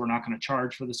service. We're not going to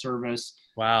charge for the service.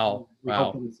 Wow. We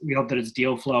hope that it's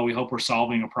deal flow. We hope we're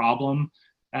solving a problem.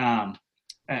 And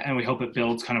we hope it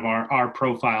builds kind of our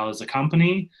profile as a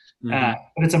company. But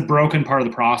it's a broken part of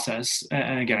the process.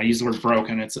 And again, I use the word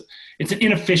broken. It's an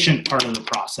inefficient part of the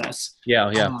process.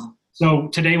 Yeah. So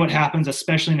today what happens,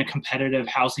 especially in a competitive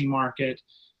housing market,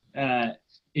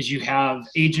 is you have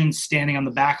agents standing on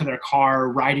the back of their car,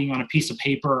 writing on a piece of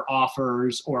paper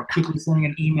offers, or quickly sending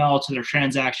an email to their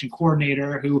transaction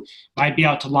coordinator who might be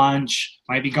out to lunch,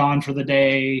 might be gone for the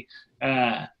day.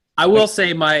 I will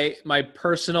say my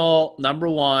personal number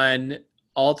one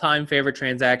all-time favorite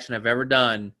transaction I've ever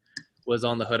done was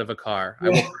on the hood of a car.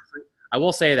 I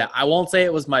will say that. I won't say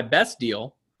it was my best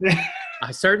deal. I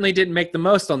certainly didn't make the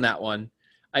most on that one.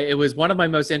 It was one of my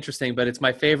most interesting, but it's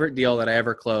my favorite deal that I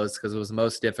ever closed because it was the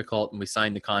most difficult, and we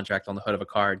signed the contract on the hood of a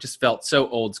car. It just felt so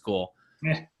old school.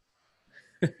 Yeah.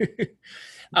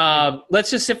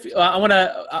 Let's just I want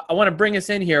to bring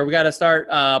us in here. We got to start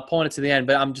pulling it to the end,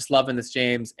 but I'm just loving this,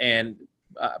 James, and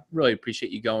really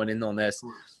appreciate you going in on this.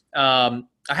 I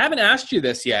haven't asked you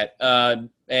this yet, and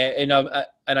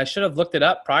I should have looked it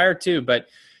up prior to, but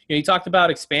you talked about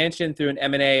expansion through an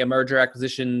M&A, a merger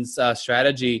acquisitions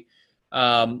strategy.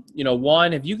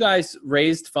 One, have you guys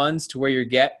raised funds to where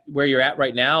you're at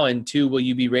right now? And 2, will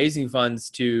you be raising funds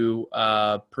to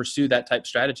pursue that type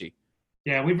strategy?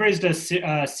 Yeah, we've raised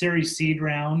a Series seed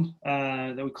round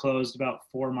that we closed about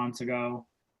 4 months ago.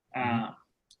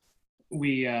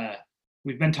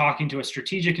 We've been talking to a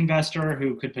strategic investor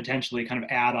who could potentially kind of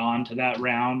add on to that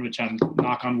round, which I'm,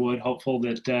 knock on wood, hopeful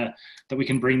that we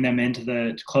can bring them into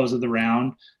the close of the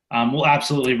round. We'll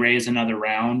absolutely raise another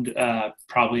round,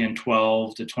 probably in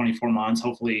 12 to 24 months.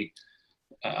 Hopefully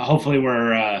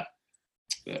we're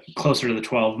closer to the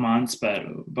 12 months, but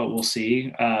we'll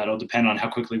see. It'll depend on how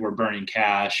quickly we're burning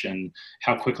cash and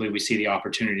how quickly we see the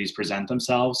opportunities present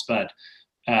themselves. But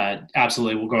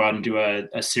absolutely, we'll go out and do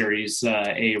a Series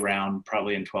A round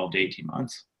probably in 12 to 18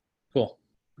 months. Cool.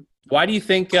 Why do you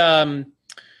think though,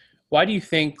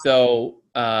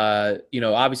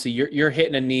 obviously you're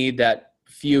hitting a need that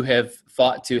few have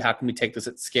thought to, how can we take this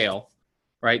at scale,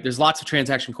 right? There's lots of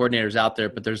transaction coordinators out there,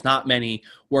 but there's not many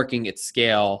working at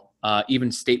scale, even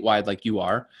statewide like you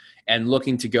are, and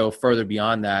looking to go further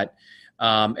beyond that.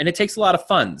 And it takes a lot of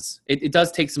funds. It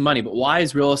does take some money, but why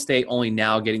is real estate only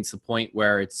now getting to the point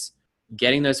where it's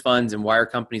getting those funds, and why are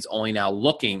companies only now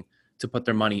looking to put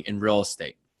their money in real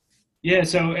estate? Yeah,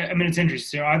 so I mean, it's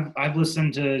interesting. I've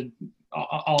listened to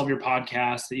all of your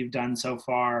podcasts that you've done so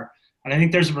far, and I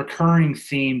think there's a recurring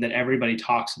theme that everybody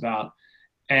talks about,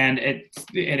 and it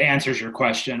answers your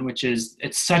question, which is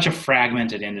it's such a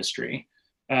fragmented industry.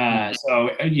 So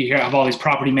you have all these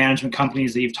property management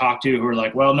companies that you've talked to who are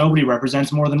like, well, nobody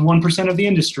represents more than 1% of the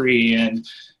industry. And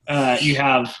you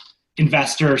have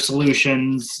investor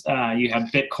solutions, you have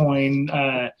Bitcoin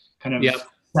kind of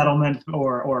settlement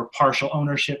or partial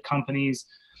ownership companies.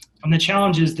 And the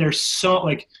challenge is there's so,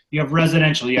 like, you have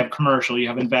residential, you have commercial, you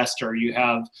have investor, you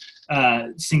have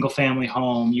single family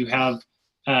home, you have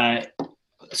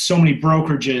so many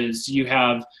brokerages, you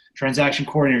have transaction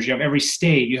coordinators, you have every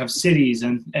state, you have cities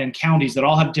and counties that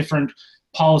all have different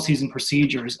policies and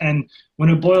procedures. And when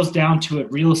it boils down to it,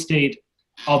 real estate,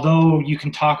 although you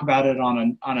can talk about it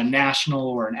on a national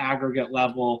or an aggregate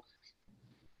level,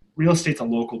 real estate's a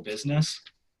local business.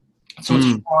 So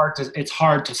it's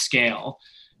hard to scale.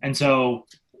 And so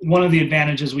one of the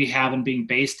advantages we have in being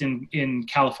based in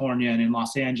California and in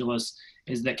Los Angeles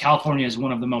is that California is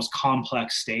one of the most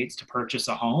complex states to purchase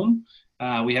a home.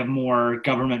 We have more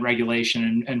government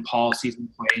regulation and policies in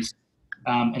place.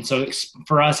 And so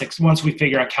for us, once we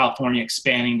figure out California,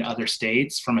 expanding to other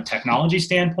states from a technology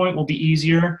standpoint will be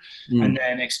easier. And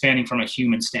then expanding from a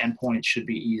human standpoint should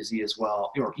be easy as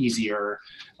well, or easier,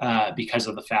 because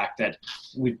of the fact that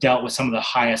we've dealt with some of the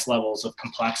highest levels of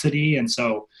complexity. And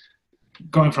so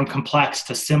going from complex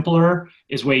to simpler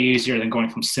is way easier than going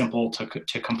from simple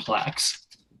to complex.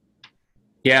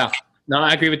 Yeah, no,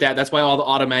 I agree with that. That's why all the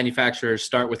auto manufacturers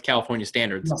start with California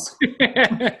standards.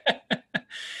 Yes.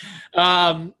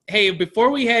 Hey, before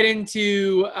we head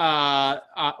into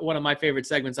one of my favorite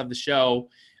segments of the show,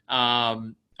 I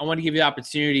want to give you the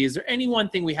opportunity. Is there any one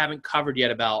thing we haven't covered yet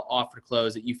about Offer to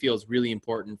Close that you feel is really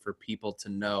important for people to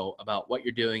know about what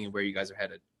you're doing and where you guys are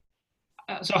headed?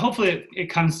 So hopefully it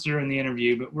comes through in the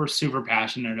interview, but we're super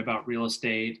passionate about real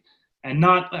estate. And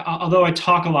although I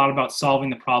talk a lot about solving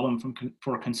the problem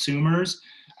for consumers,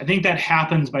 I think that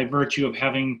happens by virtue of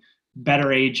having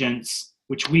better agents,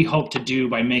 which we hope to do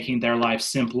by making their life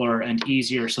simpler and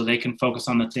easier so they can focus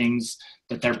on the things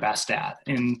that they're best at,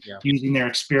 and using their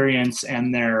experience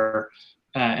and their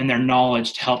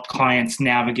knowledge to help clients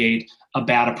navigate a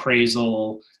bad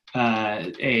appraisal,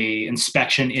 a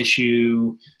inspection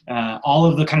issue, all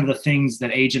of the kind of the things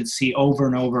that agents see over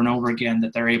and over and over again,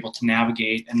 that they're able to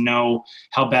navigate and know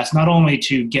how best not only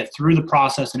to get through the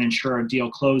process and ensure a deal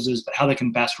closes, but how they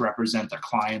can best represent their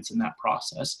clients in that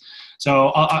process.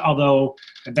 So although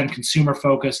I've been consumer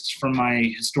focused from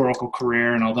my historical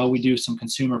career, and although we do some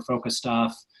consumer focused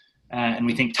stuff, and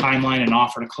we think timeline and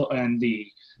offer to and the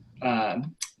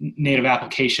native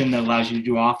application that allows you to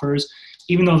do offers,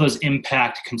 even though those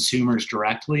impact consumers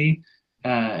directly,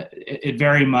 it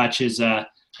very much is I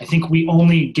think we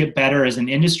only get better as an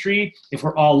industry if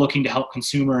we're all looking to help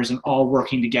consumers and all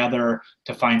working together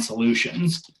to find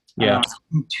solutions. Yeah.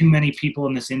 Too many people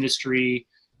in this industry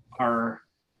are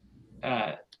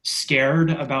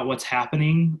scared about what's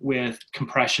happening with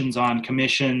compressions on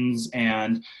commissions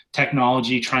and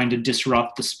technology trying to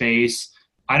disrupt the space.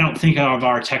 I don't think of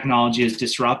our technology as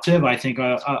disruptive. I think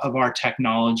of our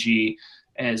technology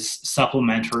as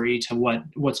supplementary to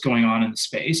what's going on in the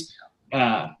space.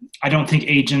 I don't think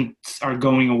agents are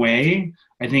going away.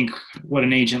 I think what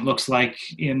an agent looks like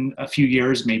in a few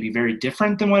years may be very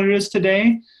different than what it is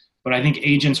today. But I think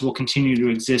agents will continue to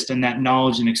exist, and that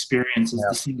knowledge and experience is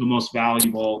the single most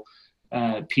valuable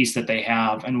piece that they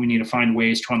have. And we need to find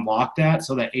ways to unlock that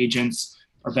so that agents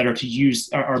are better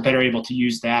able to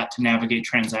use that to navigate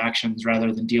transactions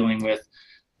rather than dealing with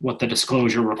what the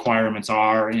disclosure requirements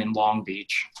are in Long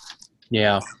Beach.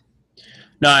 Yeah.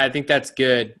 No, I think that's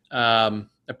good.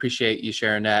 Appreciate you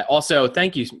sharing that. Also,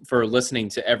 thank you for listening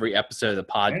to every episode of the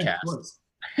podcast.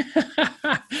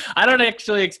 Yeah, I don't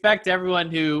actually expect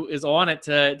everyone who is on it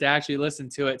to actually listen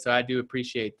to it, so I do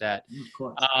appreciate that. Of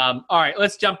course. All right,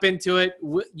 let's jump into it.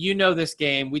 You know this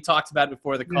game. We talked about it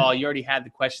before the call. You already had the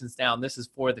questions down. This is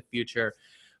For the Future.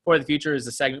 For the Future is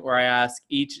a segment where I ask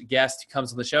each guest who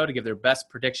comes on the show to give their best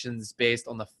predictions based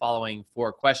on the following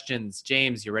 4 questions.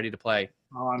 James, you ready to play?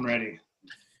 Oh, I'm ready.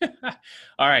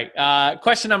 All right.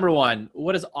 Question number 1.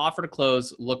 What does Offer to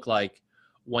Close look like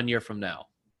 1 year from now?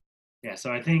 Yeah,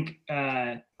 so I think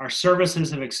our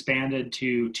services have expanded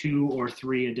to 2 or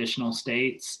 3 additional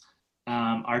states.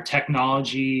 Our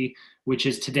technology, which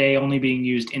is today only being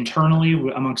used internally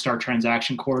amongst our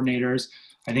transaction coordinators,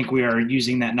 I think we are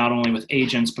using that not only with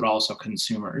agents, but also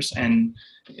consumers. And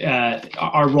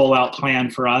our rollout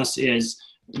plan for us is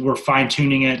we're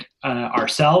fine-tuning it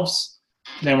ourselves.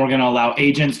 Then we're going to allow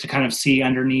agents to kind of see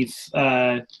underneath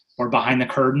or behind the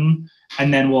curtain.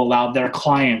 And then we'll allow their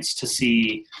clients to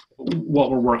see what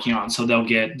we're working on. So they'll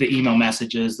get the email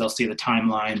messages, they'll see the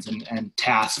timelines and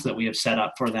tasks that we have set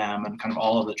up for them, and kind of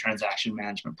all of the transaction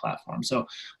management platform. So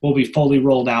we'll be fully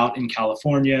rolled out in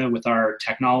California with our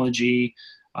technology.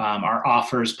 Our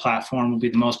offers platform will be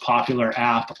the most popular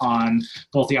app on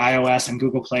both the iOS and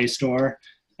Google Play Store.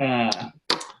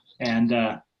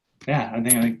 And yeah,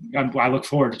 I look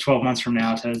forward to 12 months from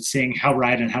now to seeing how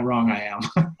right and how wrong I am.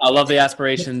 I love the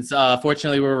aspirations.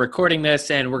 Fortunately, we're recording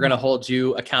this, and we're going to hold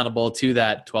you accountable to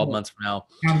that 12 months from now.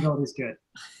 Accountability is good.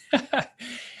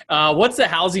 What's the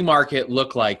housing market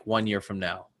look like 1 year from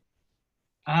now?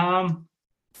 I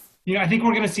think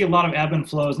we're going to see a lot of ebb and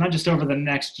flows, not just over the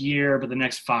next year, but the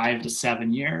next 5 to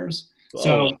 7 years. Whoa.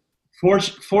 So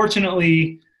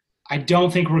fortunately, I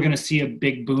don't think we're going to see a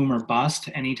big boom or bust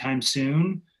anytime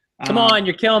soon. Come on,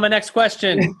 you're killing my next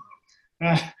question.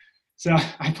 So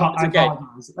I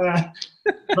apologize.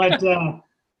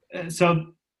 So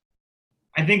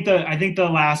I think the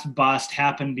last bust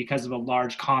happened because of a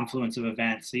large confluence of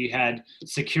events. So you had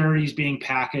securities being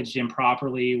packaged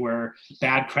improperly, where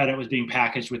bad credit was being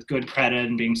packaged with good credit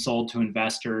and being sold to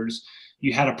investors.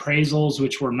 You had appraisals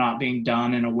which were not being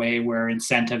done in a way where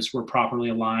incentives were properly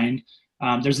aligned.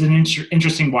 There's an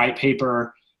interesting white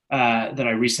paper that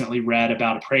I recently read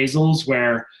about appraisals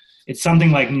where it's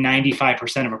something like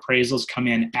 95% of appraisals come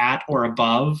in at or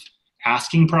above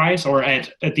asking price or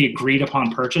at the agreed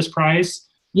upon purchase price.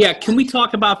 Yeah, can we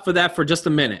talk about that for just a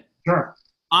minute? Sure.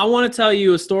 I want to tell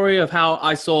you a story of how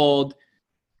I sold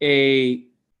a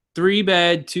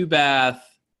 3-bed, 2-bath,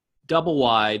 double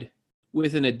wide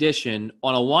with an addition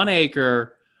on a 1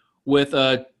 acre with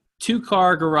a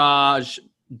 2-car garage,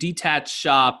 detached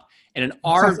shop, and an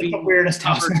RV. Like the weirdest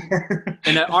house ever.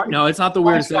 No, it's not the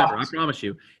weirdest ever, I promise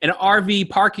you. An RV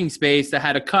parking space that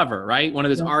had a cover, right? One of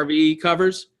those RV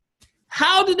covers.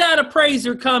 How did that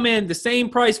appraiser come in the same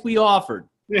price we offered?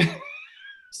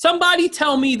 Somebody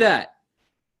tell me that.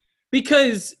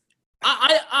 Because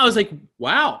I was like,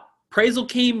 wow, appraisal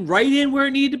came right in where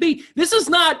it needed to be. This is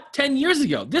not 10 years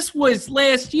ago. This was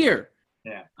last year.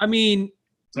 Yeah. I mean,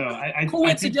 so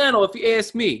coincidental if you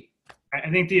ask me. I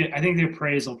think the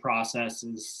appraisal process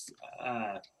is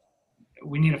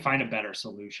we need to find a better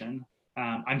solution.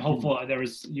 I'm hopeful.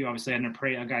 You obviously had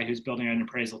a guy who's building an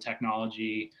appraisal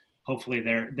technology. Hopefully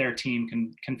their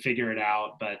team can figure it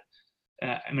out. But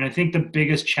I think the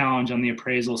biggest challenge on the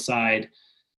appraisal side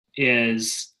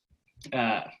is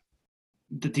that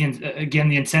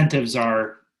the incentives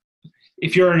are.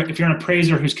 If you're an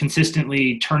appraiser who's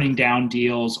consistently turning down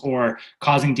deals or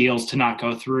causing deals to not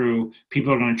go through,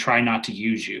 people are going to try not to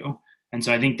use you. And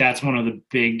so I think that's one of the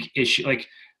big issues. Like,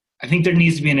 I think there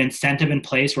needs to be an incentive in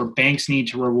place where banks need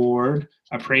to reward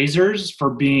appraisers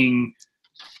for being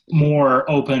more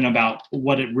open about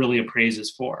what it really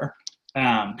appraises for.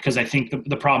 Because I think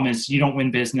the problem is you don't win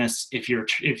business if you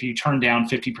turn down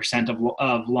 50%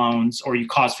 of loans, or you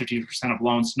cause 50% of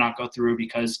loans to not go through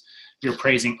because you're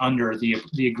appraising under the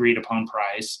agreed upon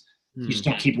price. You just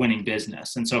don't keep winning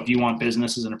business. And so if you want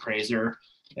business as an appraiser,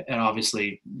 it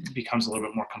obviously becomes a little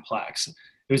bit more complex.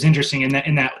 It was interesting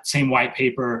in that same white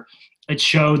paper, it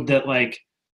showed that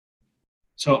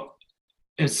so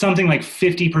it's something like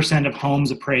 50% of homes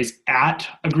appraised at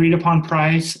agreed upon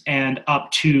price and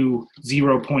up to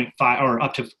 0.5 or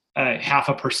up to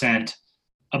 0.5%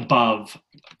 above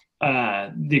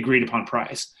the agreed upon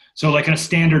price. So like in a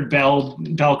standard bell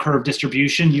curve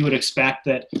distribution, you would expect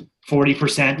that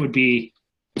 40% would be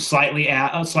slightly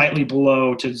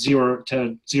below to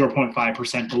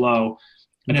 0.5% below.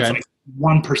 And It's like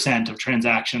 1% of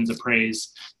transactions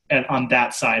appraised on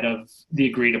that side of the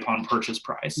agreed upon purchase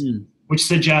price, which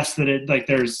suggests that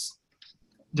there's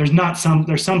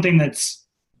something that's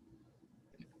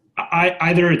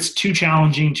either it's too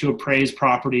challenging to appraise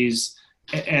properties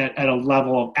at a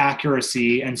level of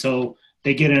accuracy. And so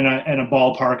they get in a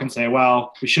ballpark and say,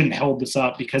 well, we shouldn't hold this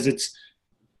up, because it's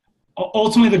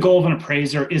ultimately the goal of an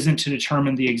appraiser isn't to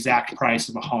determine the exact price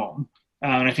of a home.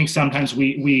 And I think sometimes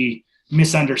we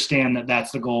misunderstand that that's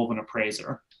the goal of an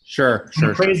appraiser. Sure. An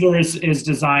appraiser is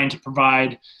designed to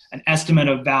provide an estimate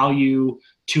of value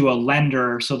to a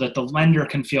lender so that the lender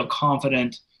can feel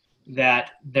confident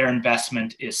that their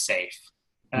investment is safe.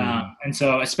 And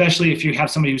so especially if you have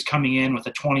somebody who's coming in with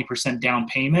a 20% down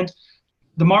payment,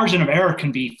 the margin of error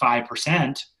can be 5%,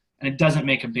 and it doesn't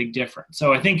make a big difference.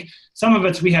 So I think some of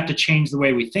it's we have to change the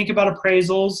way we think about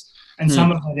appraisals, and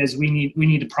some of it is we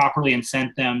need to properly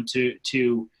incent them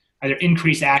to either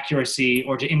increase accuracy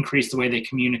or to increase the way they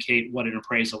communicate what an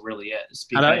appraisal really is.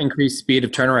 How about increase speed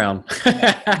of turnaround?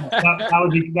 that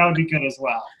would be good as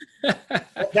well.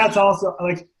 That's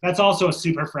also a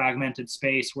super fragmented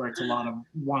space where it's a lot of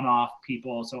one-off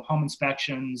people. So home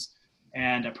inspections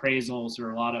and appraisals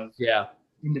are a lot of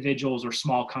individuals or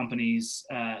small companies.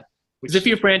 There's a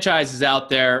few franchises out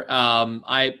there.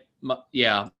 I don't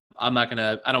want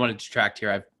to detract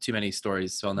here. I have too many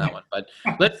stories on that one, but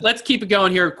let's keep it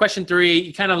going here. Question 3,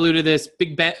 you kind of alluded to this: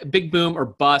 big boom or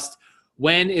bust.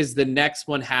 When is the next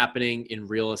one happening in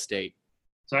real estate?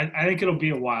 So I think it'll be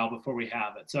a while before we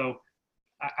have it. So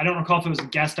I don't recall if it was a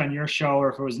guest on your show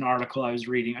or if it was an article I was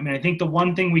reading. I mean, I think the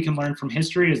one thing we can learn from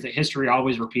history is that history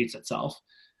always repeats itself.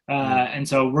 And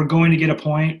so we're going to get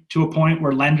to a point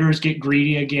where lenders get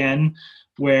greedy again,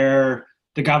 where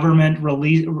the government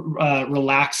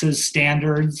relaxes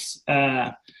standards.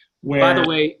 By the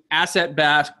way,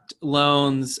 asset-backed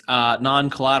loans,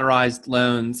 non-collateralized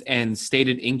loans, and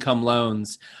stated income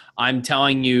loans, I'm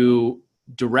telling you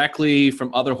directly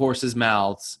from other horses'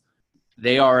 mouths,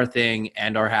 they are a thing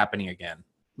and are happening again.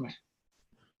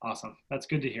 Awesome. That's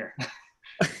good to hear.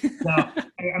 So,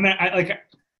 I mean,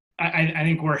 I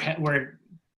think we're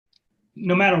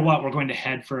no matter what, we're going to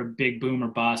head for a big boom or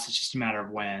bust. It's just a matter of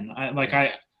when.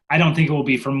 I don't think it will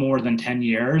be for more than 10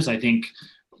 years. I think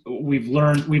we've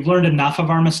learned enough of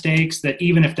our mistakes that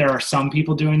even if there are some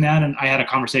people doing that, and I had a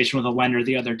conversation with a lender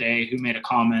the other day who made a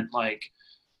comment like,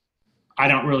 I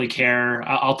don't really care.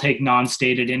 I'll take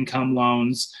non-stated income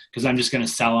loans because I'm just going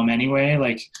to sell them anyway.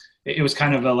 Like it was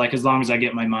kind of like, as long as I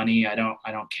get my money, I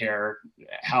don't care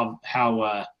how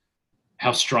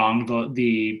strong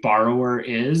the borrower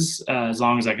is, as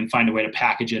long as I can find a way to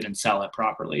package it and sell it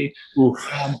properly. So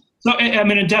I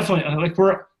mean, it definitely, like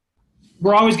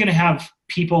we're always going to have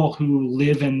people who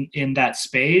live in that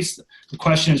space. The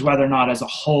question is whether or not as a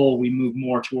whole we move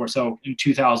more towards, so in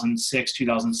 2006,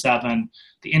 2007,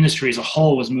 the industry as a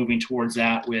whole was moving towards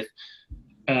that with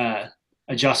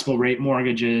adjustable rate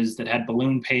mortgages that had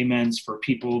balloon payments for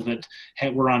people that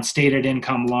were on stated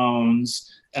income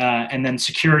loans, and then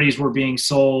securities were being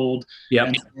sold,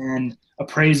 and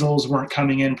appraisals weren't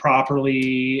coming in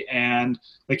properly, and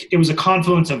like it was a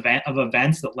confluence of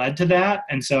events that led to that.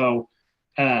 And so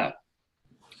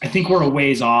I think we're a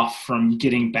ways off from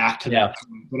getting back to that.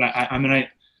 But I mean,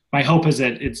 my hope is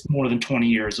that it's more than 20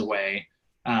 years away.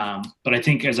 But I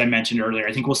think, as I mentioned earlier,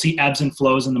 I think we'll see ebbs and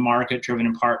flows in the market driven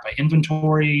in part by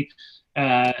inventory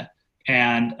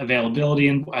and availability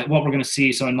and what we're going to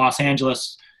see. So in Los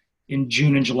Angeles in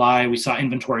June and July, we saw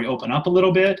inventory open up a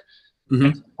little bit.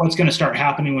 And what's going to start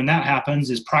happening when that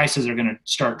happens is prices are going to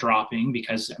start dropping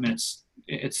because, I mean,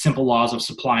 it's simple laws of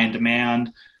supply and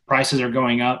demand. Prices are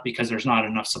going up because there's not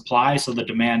enough supply, so the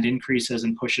demand increases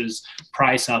and pushes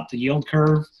price up the yield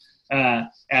curve.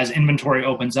 As inventory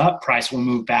opens up, price will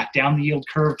move back down the yield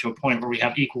curve to a point where we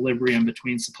have equilibrium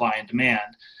between supply and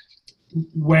demand.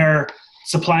 Where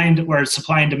supply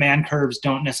and demand curves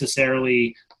don't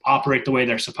necessarily operate the way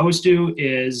they're supposed to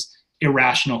is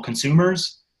irrational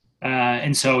consumers.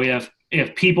 And so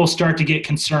if people start to get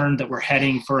concerned that we're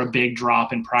heading for a big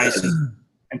drop in pricing,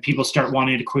 and people start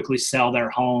wanting to quickly sell their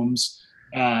homes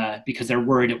because they're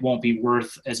worried it won't be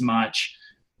worth as much,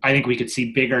 I think we could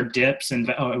see bigger dips and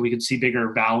we could see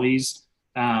bigger valleys.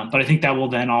 But I think that will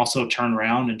then also turn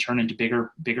around and turn into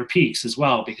bigger peaks as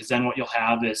well, because then what you'll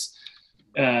have is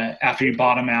after you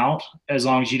bottom out, as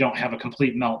long as you don't have a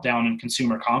complete meltdown in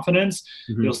consumer confidence,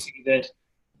 you'll see that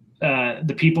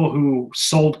the people who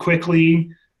sold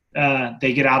quickly,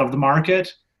 they get out of the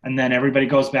market. And then everybody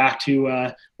goes back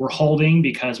to we're holding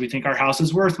because we think our house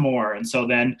is worth more. And so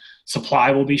then supply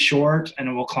will be short and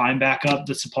it will climb back up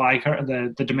the supply curve.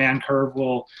 The demand curve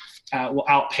will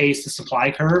outpace the supply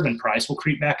curve and price will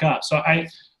creep back up. So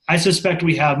I suspect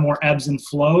we have more ebbs and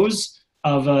flows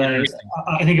of I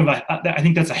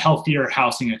think that's a healthier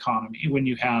housing economy when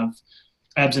you have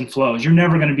ebbs and flows. You're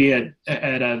never going to be at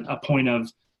a point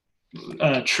of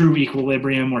true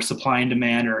equilibrium where supply and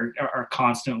demand are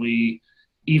constantly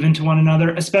even to one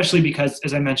another, especially because,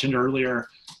 as I mentioned earlier,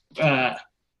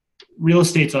 real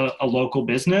estate's a local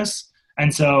business.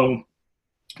 And so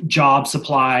job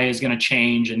supply is going to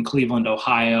change in Cleveland,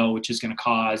 Ohio, which is going to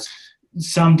cause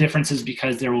some differences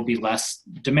because there will be less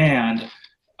demand.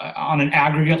 On an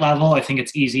aggregate level, I think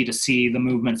it's easy to see the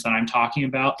movements that I'm talking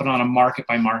about, but on a market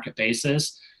by market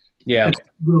basis, it's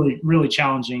really, really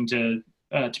challenging to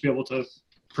be able to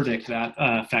predict that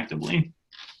effectively.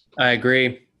 I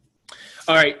agree.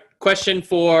 All right. Question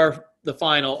for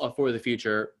the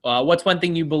future. What's one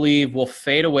thing you believe will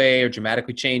fade away or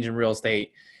dramatically change in real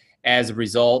estate as a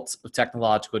result of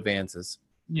technological advances?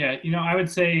 Yeah. I would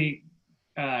say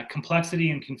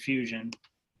complexity and confusion.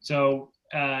 So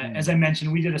as I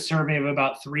mentioned, we did a survey of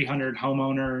about 300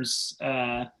 homeowners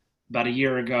about a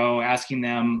year ago, asking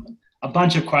them a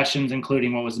bunch of questions,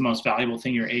 including what was the most valuable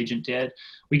thing your agent did.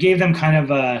 We gave them kind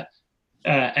of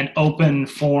an open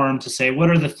form to say, what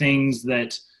are the things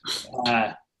that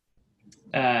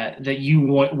that you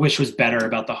wish was better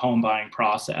about the home buying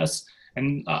process?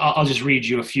 And I'll just read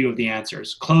you a few of the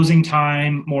answers. Closing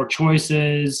time, more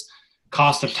choices,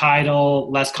 cost of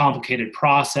title, less complicated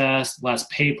process, less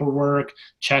paperwork,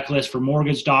 checklist for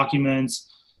mortgage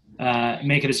documents,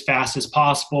 make it as fast as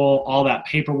possible, all that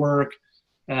paperwork,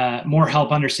 more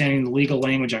help understanding the legal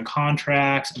language on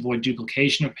contracts, avoid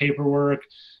duplication of paperwork,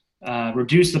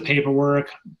 reduce the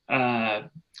paperwork,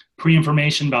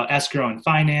 pre-information about escrow and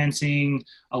financing,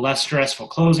 a less stressful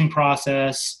closing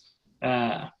process.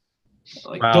 Wow.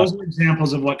 Those are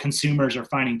examples of what consumers are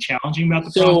finding challenging about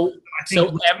the So,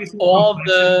 process. all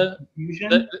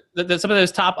some of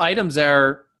those top items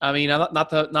there. I mean, not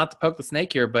to poke the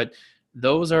snake here, but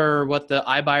those are what the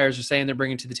iBuyers are saying they're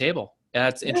bringing to the table.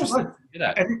 That's interesting.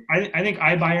 Yeah, I think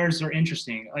iBuyers are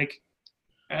interesting.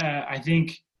 I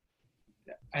think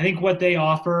what they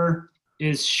offer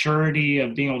is surety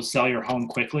of being able to sell your home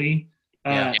quickly.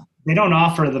 They don't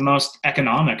offer the most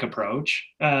economic approach.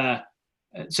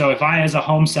 So if I, as a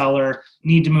home seller,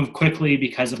 need to move quickly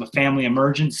because of a family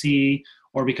emergency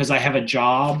or because I have a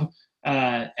job,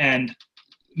 and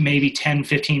maybe $10,000,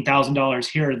 $15,000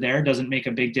 here or there doesn't make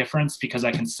a big difference because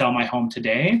I can sell my home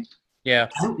today. Yeah,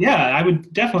 I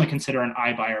would definitely consider an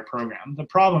iBuyer program. The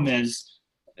problem is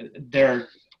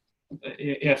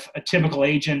if a typical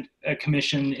agent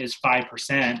commission is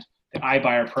 5%, the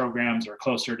iBuyer programs are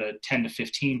closer to 10 to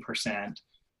 15%.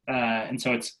 And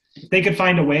so if they could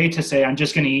find a way to say, I'm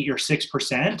just going to eat your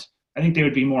 6%, I think they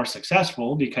would be more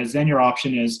successful, because then your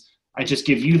option is I just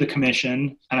give you the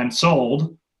commission and I'm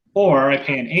sold, or I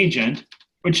pay an agent,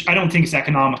 which I don't think is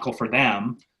economical for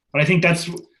them. But I think that's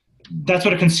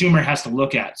what a consumer has to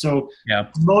look at. So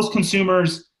most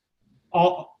consumers,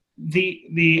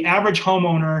 the average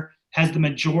homeowner has the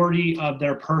majority of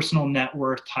their personal net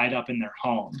worth tied up in their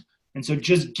home. And so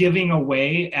just giving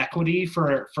away equity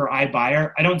for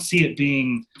iBuyer, I don't see it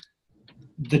being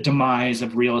the demise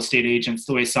of real estate agents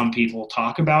the way some people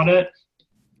talk about it.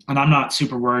 And I'm not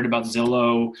super worried about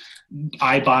Zillow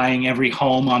iBuying every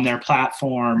home on their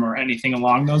platform or anything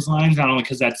along those lines, not only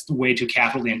because that's way too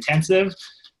capitally intensive,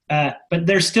 but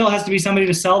there still has to be somebody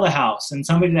to sell the house and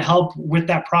somebody to help with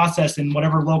that process in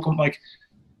whatever local, like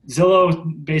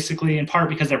Zillow, basically in part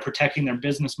because they're protecting their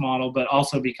business model, but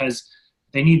also because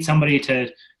they need somebody to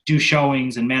do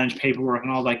showings and manage paperwork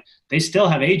and all. Like, they still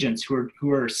have agents who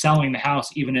are selling the house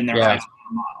even in their iBuyer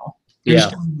model. They're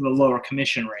just doing a lower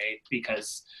commission rate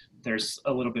because there's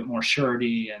a little bit more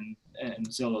surety, and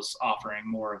Zillow's offering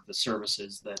more of the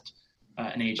services that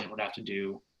an agent would have to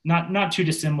do. Not too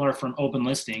dissimilar from open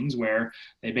listings, where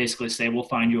they basically say, we'll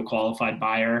find you a qualified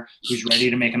buyer who's ready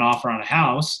to make an offer on a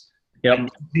house, and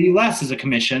be less as a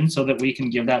commission so that we can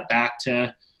give that back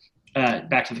to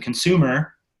the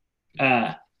consumer.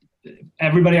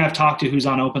 Everybody I've talked to who's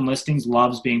on open listings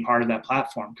loves being part of that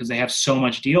platform because they have so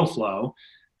much deal flow,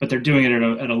 but they're doing it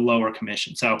at a lower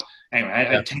commission. So anyway,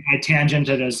 I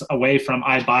tangented us away from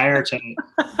iBuyer to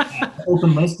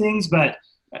open listings, but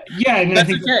I mean, I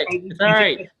think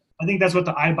that's what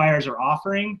the iBuyers are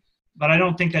offering, but I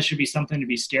don't think that should be something to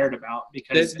be scared about,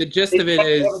 because the gist of it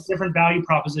is a different value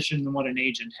proposition than what an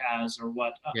agent has or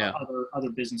what other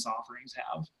business offerings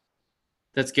have.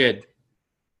 That's good.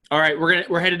 All right,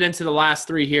 we're headed into the last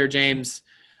three here, James.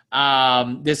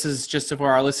 This is just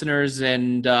for our listeners,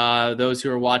 and those who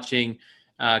are watching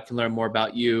can learn more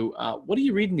about you. What are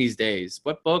you reading these days?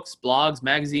 What books, blogs,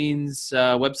 magazines,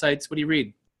 websites? What do you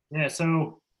read? Yeah,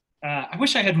 so I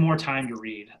wish I had more time to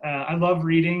read. I love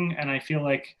reading, and I feel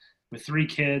like with 3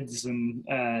 kids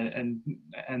and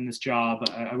this job,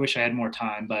 I wish I had more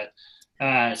time. But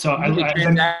so I'm a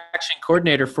transaction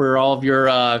coordinator for all of your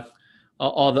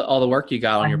all the work you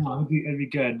got on your blog. It'd be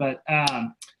good. But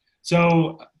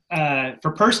so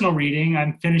for personal reading,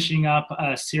 I'm finishing up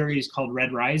a series called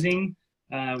Red Rising,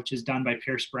 which is done by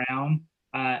Pierce Brown.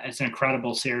 It's an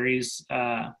incredible series.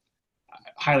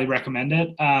 Highly recommend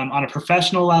it. On a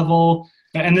professional level,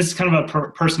 and this is kind of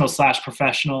a personal /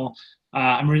 professional,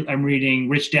 I'm reading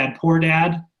Rich Dad Poor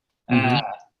Dad.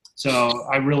 So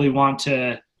I really want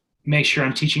to make sure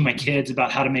I'm teaching my kids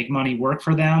about how to make money work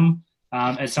for them.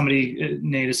 As somebody,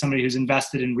 Nate, as somebody who's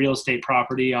invested in real estate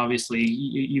property, obviously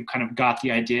you kind of got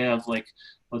the idea of like,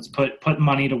 let's put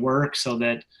money to work so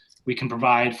that we can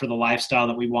provide for the lifestyle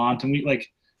that we want, and we like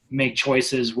make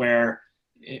choices where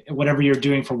whatever you're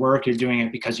doing for work, you're doing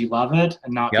it because you love it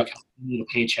and not because you need a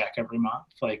paycheck every month.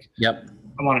 Like, I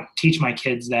want to teach my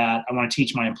kids that. I want to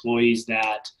teach my employees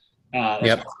that.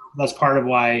 That's part of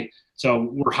why. So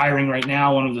we're hiring right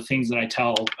now. One of the things that I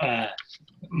tell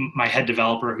my head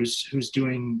developer who's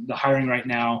doing the hiring right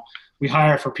now, we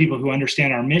hire for people who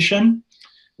understand our mission.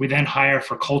 We then hire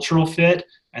for cultural fit,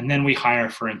 and then we hire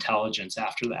for intelligence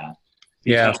after that.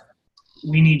 Because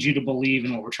we need you to believe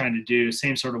in what we're trying to do.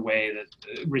 Same sort of way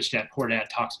that Rich Dad Poor Dad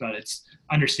talks about. It's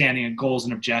understanding of goals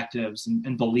and objectives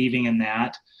and believing in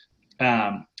that.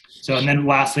 And then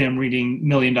lastly, I'm reading $1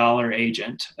 Million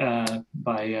Agent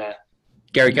by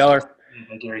Gary Keller.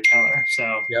 Gary Keller.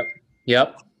 So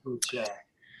Yep. Which,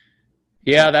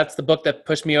 yeah, that's the book that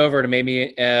pushed me over to make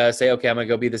me say, okay, I'm gonna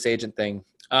go be this agent thing.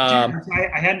 I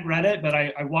hadn't read it, but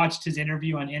I watched his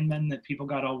interview on Inman that people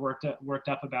got all worked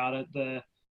up about it, the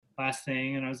last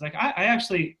thing. And I was like, I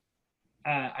actually,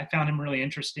 I found him really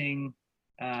interesting.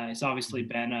 He's obviously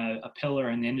been a pillar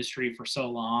in the industry for so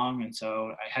long. And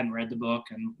so I hadn't read the book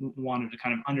and wanted to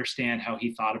kind of understand how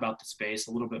he thought about the space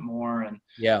a little bit more, and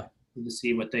to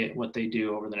see what they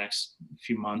do over the next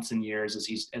few months and years as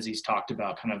he's talked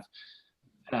about kind of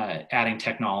adding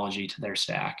technology to their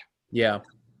stack. Yeah.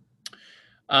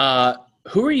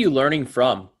 Who are you learning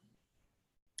from?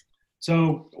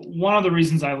 So one of the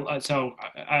reasons I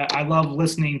love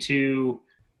listening to,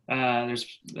 there's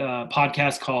a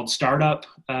podcast called Startup,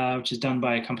 which is done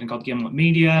by a company called Gimlet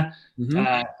Media.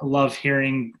 I love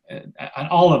hearing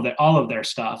all of their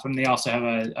stuff. And they also have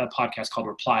a podcast called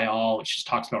Reply All, which just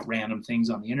talks about random things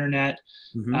on the internet.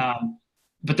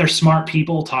 But they're smart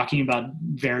people talking about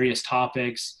various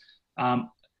topics.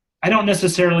 I don't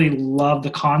necessarily love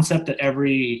the concept that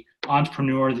every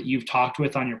entrepreneur that you've talked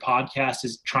with on your podcast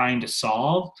is trying to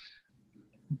solve,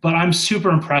 but I'm super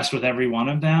impressed with every one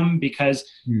of them, because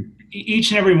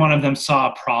each and every one of them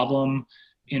saw a problem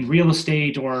in real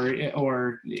estate or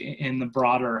in the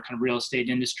broader kind of real estate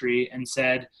industry and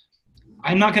said,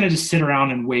 I'm not going to just sit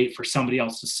around and wait for somebody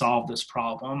else to solve this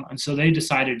problem. And so they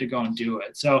decided to go and do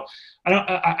it. So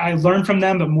I learn from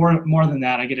them, but more than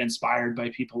that, I get inspired by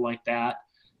people like that.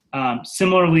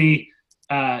 Similarly,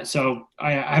 so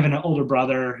I have an older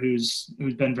brother who's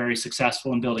been very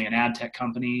successful in building an ad tech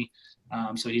company.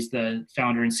 So he's the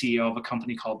founder and CEO of a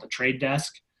company called The Trade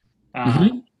Desk.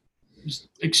 He's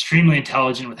extremely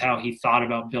intelligent with how he thought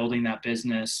about building that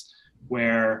business,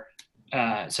 where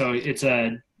so it's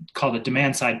called a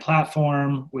demand side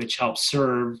platform, which helps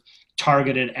serve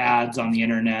targeted ads on the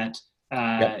internet,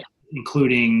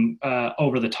 including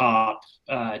over the top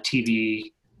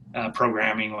TV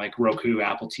programming like Roku,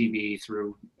 Apple TV,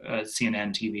 through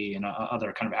CNN TV and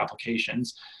other kind of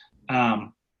applications.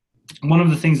 One of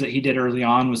the things that he did early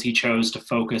on was he chose to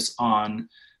focus on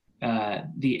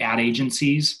the ad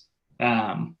agencies.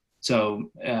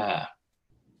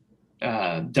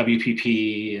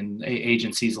 WPP and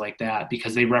agencies like that,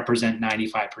 because they represent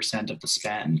 95% of the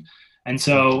spend. And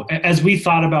so as we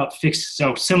thought about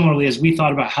similarly, as we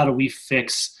thought about how do we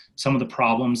fix some of the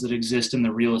problems that exist in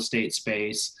the real estate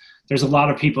space, there's a lot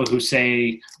of people who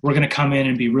say we're going to come in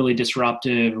and be really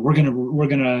disruptive. We're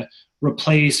going to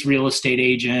replace real estate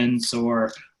agents,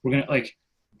 or we're going to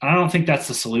I don't think that's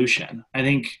the solution. I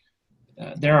think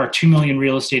there are 2 million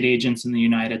real estate agents in the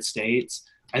United States.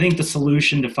 I think the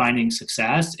solution to finding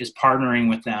success is partnering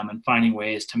with them and finding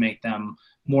ways to make them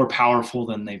more powerful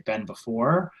than they've been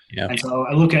before. And so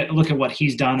I look at what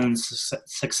he's done and the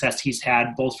success he's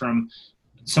had, both from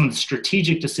some of the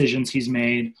strategic decisions he's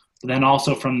made, but then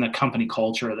also from the company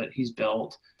culture that he's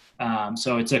built.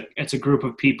 So it's a group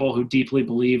of people who deeply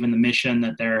believe in the mission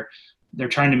that they're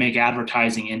trying to make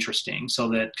advertising interesting, so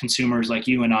that consumers like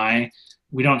you and I,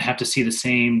 we don't have to see the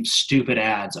same stupid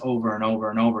ads over and over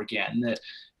and over again, that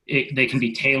they can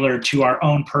be tailored to our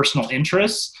own personal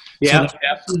interests. So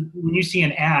when you see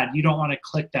an ad, you don't want to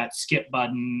click that skip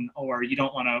button, or you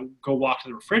don't want to go walk to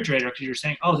the refrigerator, because you're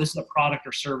saying, oh, this is a product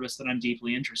or service that I'm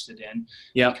deeply interested in.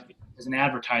 As an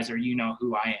advertiser, you know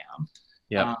who I am.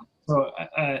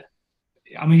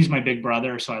 I mean, he's my big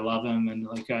brother, so I love him. And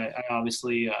I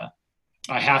obviously,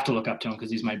 I have to look up to him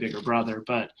because he's my bigger brother,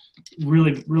 but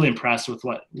really, really impressed with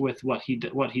what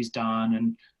he's done.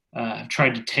 And I've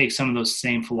tried to take some of those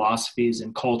same philosophies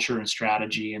and culture and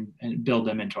strategy and build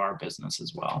them into our business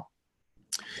as well.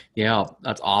 Yeah,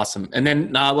 that's awesome. And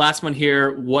then last one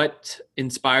here, what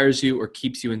inspires you or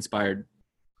keeps you inspired?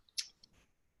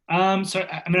 So,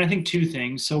 I mean, I think two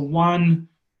things. So one,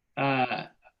 I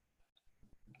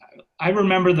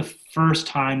remember the first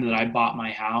time that I bought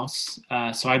my house.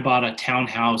 So I bought a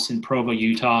townhouse in Provo,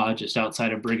 Utah, just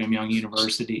outside of Brigham Young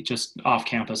University, just off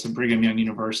campus of Brigham Young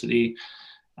University.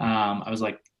 I was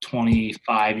like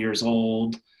 25 years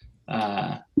old,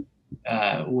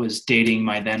 was dating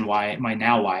my then wife, my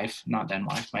now wife, not then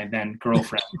wife, my then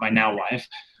girlfriend, my now wife.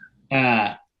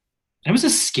 It was a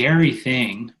scary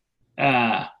thing.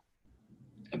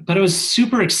 But it was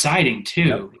super exciting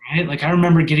too, right? Like, I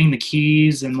remember getting the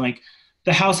keys, and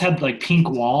the house had pink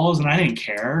walls, and I didn't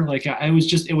care.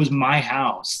 It was my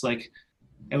house.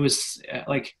 It was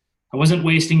I wasn't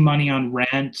wasting money on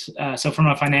rent. So from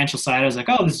a financial side, I was like,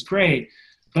 oh, this is great.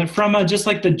 But from just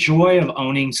like the joy of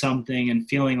owning something and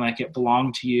feeling like it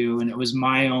belonged to you and it was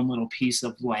my own little piece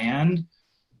of land,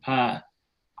 I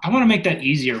want to make that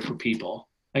easier for people.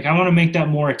 Like I want to make that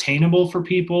more attainable for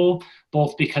people,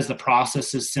 both because the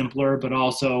process is simpler, but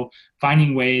also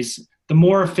finding ways, the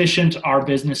more efficient our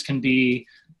business can be,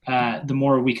 the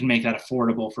more we can make that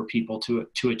affordable for people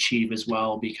to achieve as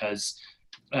well. Because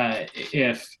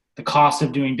if the cost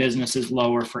of doing business is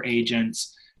lower for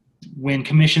agents, when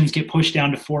commissions get pushed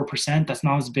down to 4%, that's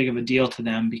not as big of a deal to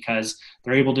them because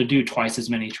they're able to do twice as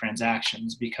many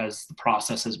transactions because the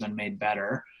process has been made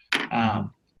better.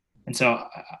 And so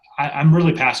I'm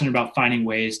really passionate about finding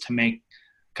ways to make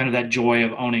kind of that joy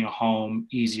of owning a home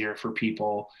easier for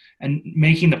people and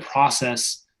making the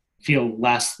process feel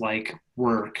less like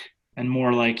work and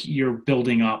more like you're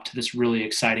building up to this really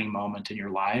exciting moment in your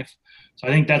life. So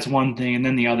I think that's one thing. And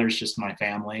then the other is just my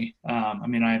family. I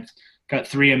mean, I've got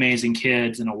 3 amazing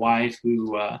kids and a wife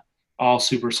who all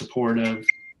super supportive.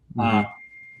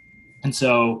 And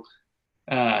so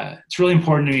it's really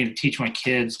important to me to teach my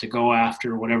kids to go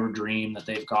after whatever dream that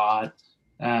they've got.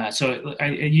 So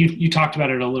you talked about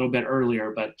it a little bit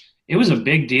earlier, but it was a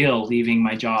big deal leaving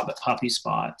my job at Puppy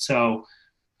Spot. So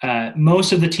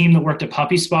most of the team that worked at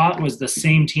Puppy Spot was the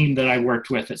same team that I worked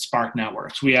with at Spark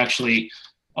Networks. We actually,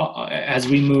 as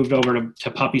we moved over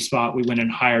to Puppy Spot, we went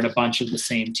and hired a bunch of the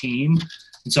same team.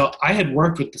 And so I had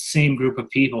worked with the same group of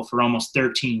people for almost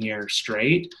 13 years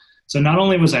straight. So not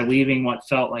only was I leaving what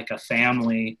felt like a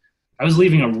family, I was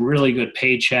leaving a really good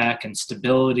paycheck and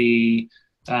stability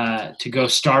to go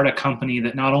start a company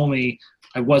that not only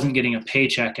I wasn't getting a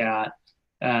paycheck at,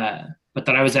 but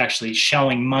that I was actually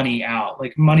shelling money out.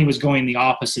 Like money was going the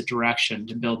opposite direction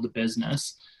to build the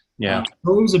business. Yeah.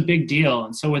 So it was a big deal.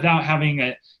 And so without having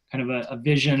a kind of a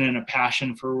vision and a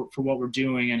passion for what we're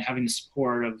doing and having the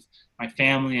support of my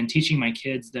family and teaching my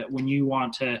kids that when you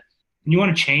want to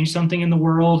change something in the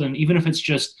world, and even if it's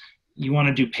just you want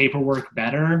to do paperwork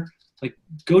better, like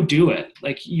go do it.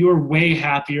 Like you're way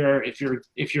happier if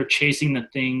you're chasing the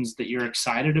things that you're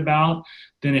excited about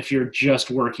than if you're just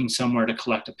working somewhere to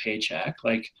collect a paycheck.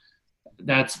 Like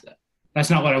that's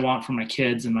not what I want for my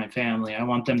kids and my family. I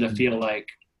want them to feel like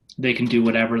they can do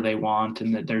whatever they want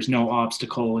and that there's no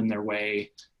obstacle in their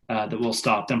way that will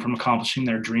stop them from accomplishing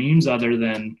their dreams other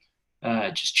than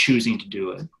just choosing to do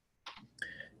it.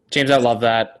 James, I love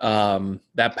that.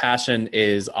 That passion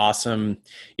is awesome.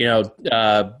 You know,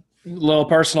 a little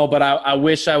personal, but I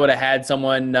wish I would have had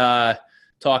someone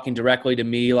talking directly to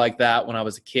me like that when I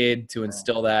was a kid to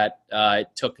instill that. It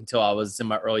took until I was in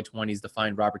my early 20s to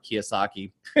find Robert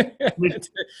Kiyosaki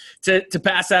to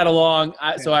pass that along.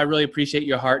 So I really appreciate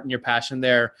your heart and your passion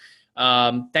there.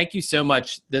 Thank you so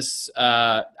much.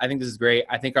 I think this is great.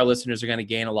 I think our listeners are going to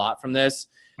gain a lot from this.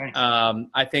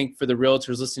 I think for the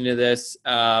realtors listening to this,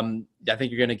 I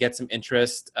think you're going to get some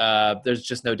interest. There's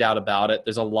just no doubt about it.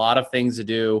 There's a lot of things to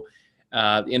do.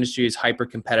 The industry is hyper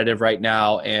competitive right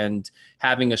now, and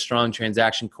having a strong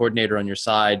transaction coordinator on your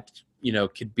side, you know,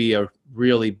 could be a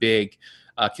really big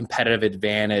competitive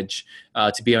advantage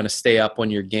to be able to stay up on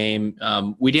your game.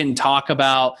 We didn't talk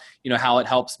about, you know, how it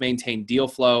helps maintain deal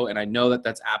flow, and I know that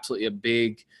that's absolutely a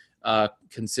big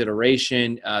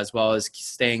consideration, as well as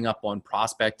staying up on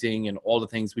prospecting and all the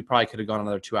things. We probably could have gone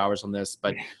another 2 hours on this,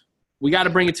 but we got to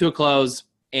bring it to a close.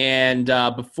 And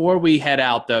before we head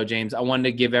out, though, James, I wanted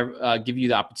to give you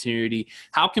the opportunity.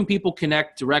 How can people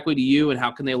connect directly to you, and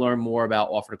how can they learn more about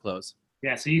Offer to Close?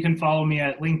 Yeah, so you can follow me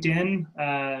at LinkedIn.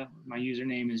 My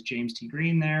username is James T.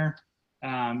 Green there.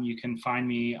 You can find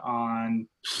me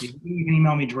you can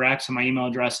email me direct. So my email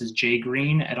address is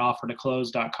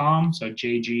jgreen@offertoclose.com. So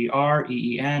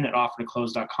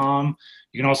JGREEN@offertoclose.com.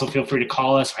 You can also feel free to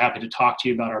call us. We're happy to talk to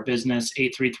you about our business,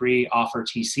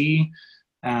 833-OFFER-TC.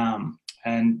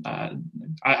 And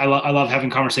I love having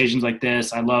conversations like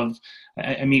this. I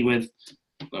meet with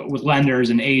lenders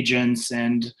and agents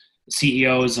and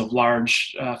CEOs of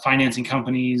large financing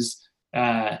companies,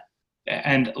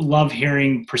 and love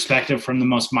hearing perspective from the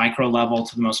most micro level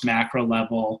to the most macro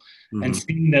level, and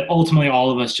seeing that ultimately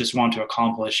all of us just want to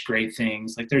accomplish great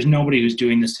things. Like there's nobody who's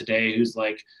doing this today who's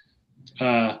like,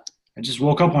 I just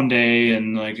woke up one day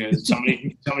and like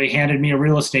somebody handed me a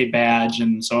real estate badge,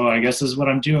 and so I guess this is what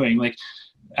I'm doing. Like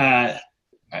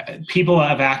people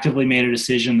have actively made a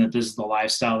decision that this is the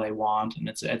lifestyle they want, and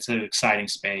it's an exciting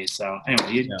space. So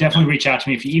anyway, definitely reach out to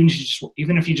me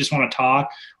even if you just want to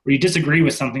talk or you disagree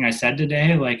with something I said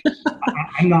today. Like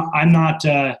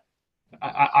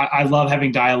I love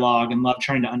having dialogue and love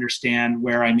trying to understand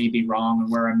where I may be wrong and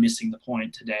where I'm missing the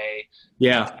point today.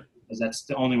 Yeah. because that's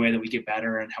the only way that we get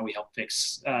better and how we help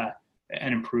fix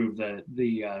and improve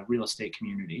the real estate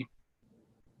community.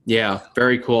 Yeah,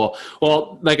 very cool.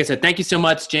 Well, like I said, thank you so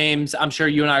much, James. I'm sure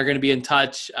you and I are going to be in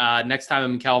touch. Next time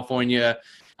I'm in California,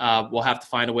 we'll have to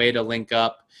find a way to link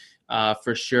up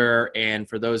for sure. And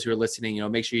for those who are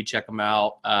listening, make sure you check them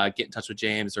out, get in touch with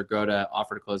James, or go to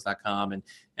offertoclose.com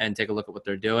and take a look at what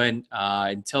they're doing.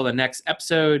 Until the next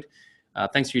episode,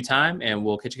 thanks for your time, and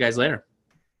we'll catch you guys later.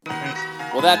 Thanks.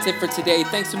 Well, that's it for today.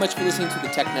 Thanks so much for listening to the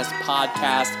TechNest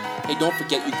podcast. Hey, don't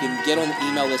forget you can get on the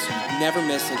email list so you never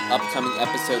miss an upcoming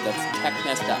episode. That's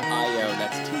technest.io.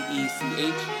 That's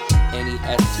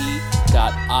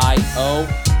technest.io.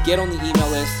 Get on the email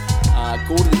list.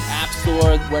 Go to the App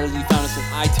Store, whether you found us on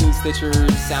iTunes, Stitcher,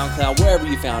 SoundCloud, wherever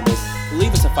you found us.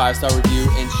 Leave us a 5-star review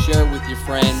and share it with your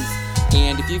friends.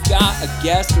 And if you've got a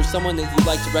guest or someone that you'd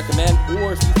like to recommend,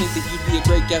 or if you think that you'd be a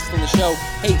great guest on the show,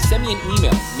 hey, send me an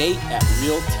email,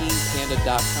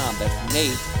 nate@realteampanda.com. That's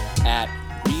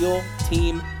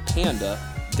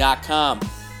nate@realteampanda.com.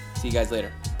 See you guys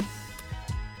later.